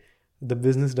great, the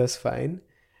business does fine.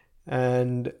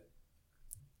 And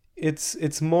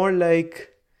it's more like,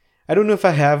 I don't know if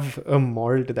I have a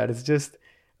moral to that. It's just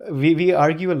we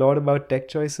argue a lot about tech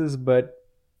choices, but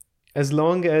as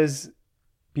long as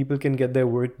people can get their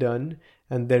work done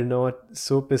and they're not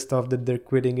so pissed off that they're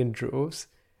quitting in droves,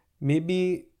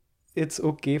 maybe it's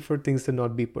okay for things to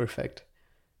not be perfect.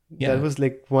 Yeah. That was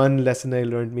like one lesson I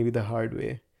learned maybe the hard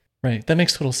way. Right. That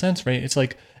makes total sense, right? It's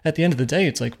like at the end of the day,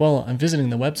 it's like, well, I'm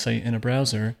visiting the website in a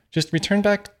browser. Just return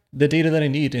back the data that I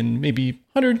need in maybe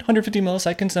 100, 150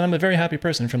 milliseconds, and I'm a very happy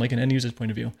person from like an end user's point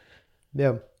of view.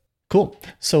 Yeah. Cool.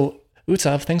 So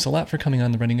Utsav, thanks a lot for coming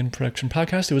on the Running in Production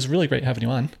podcast. It was really great having you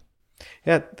on.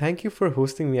 Yeah, thank you for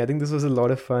hosting me. I think this was a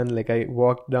lot of fun. Like I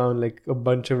walked down like a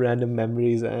bunch of random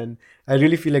memories, and I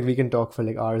really feel like we can talk for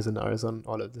like hours and hours on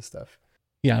all of this stuff.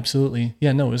 Yeah, absolutely.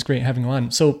 Yeah, no, it was great having you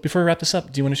on. So before we wrap this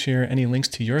up, do you want to share any links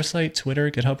to your site, Twitter,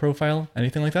 GitHub profile,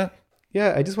 anything like that?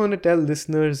 Yeah, I just want to tell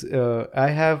listeners, I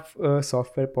have a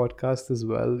software podcast as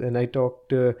well, and I talk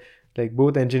to like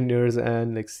both engineers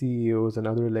and like CEOs and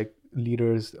other like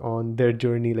leaders on their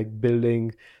journey, like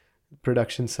building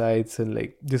production sites and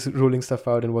like just rolling stuff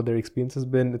out and what their experience has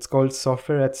been. It's called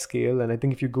Software at Scale, and I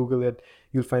think if you Google it,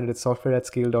 you'll find it at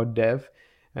softwareatscale.dev.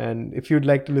 And if you'd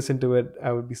like to listen to it,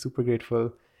 I would be super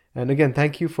grateful. And again,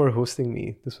 thank you for hosting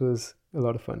me. This was a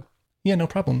lot of fun. Yeah, no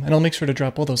problem. And I'll make sure to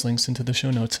drop all those links into the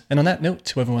show notes. And on that note,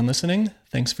 to everyone listening,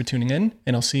 thanks for tuning in,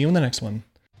 and I'll see you in the next one.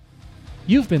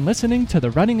 You've been listening to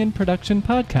the Running in Production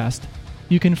podcast.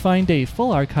 You can find a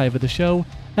full archive of the show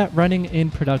at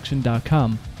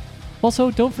runninginproduction.com. Also,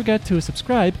 don't forget to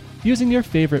subscribe using your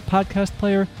favorite podcast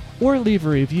player or leave a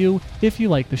review if you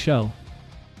like the show.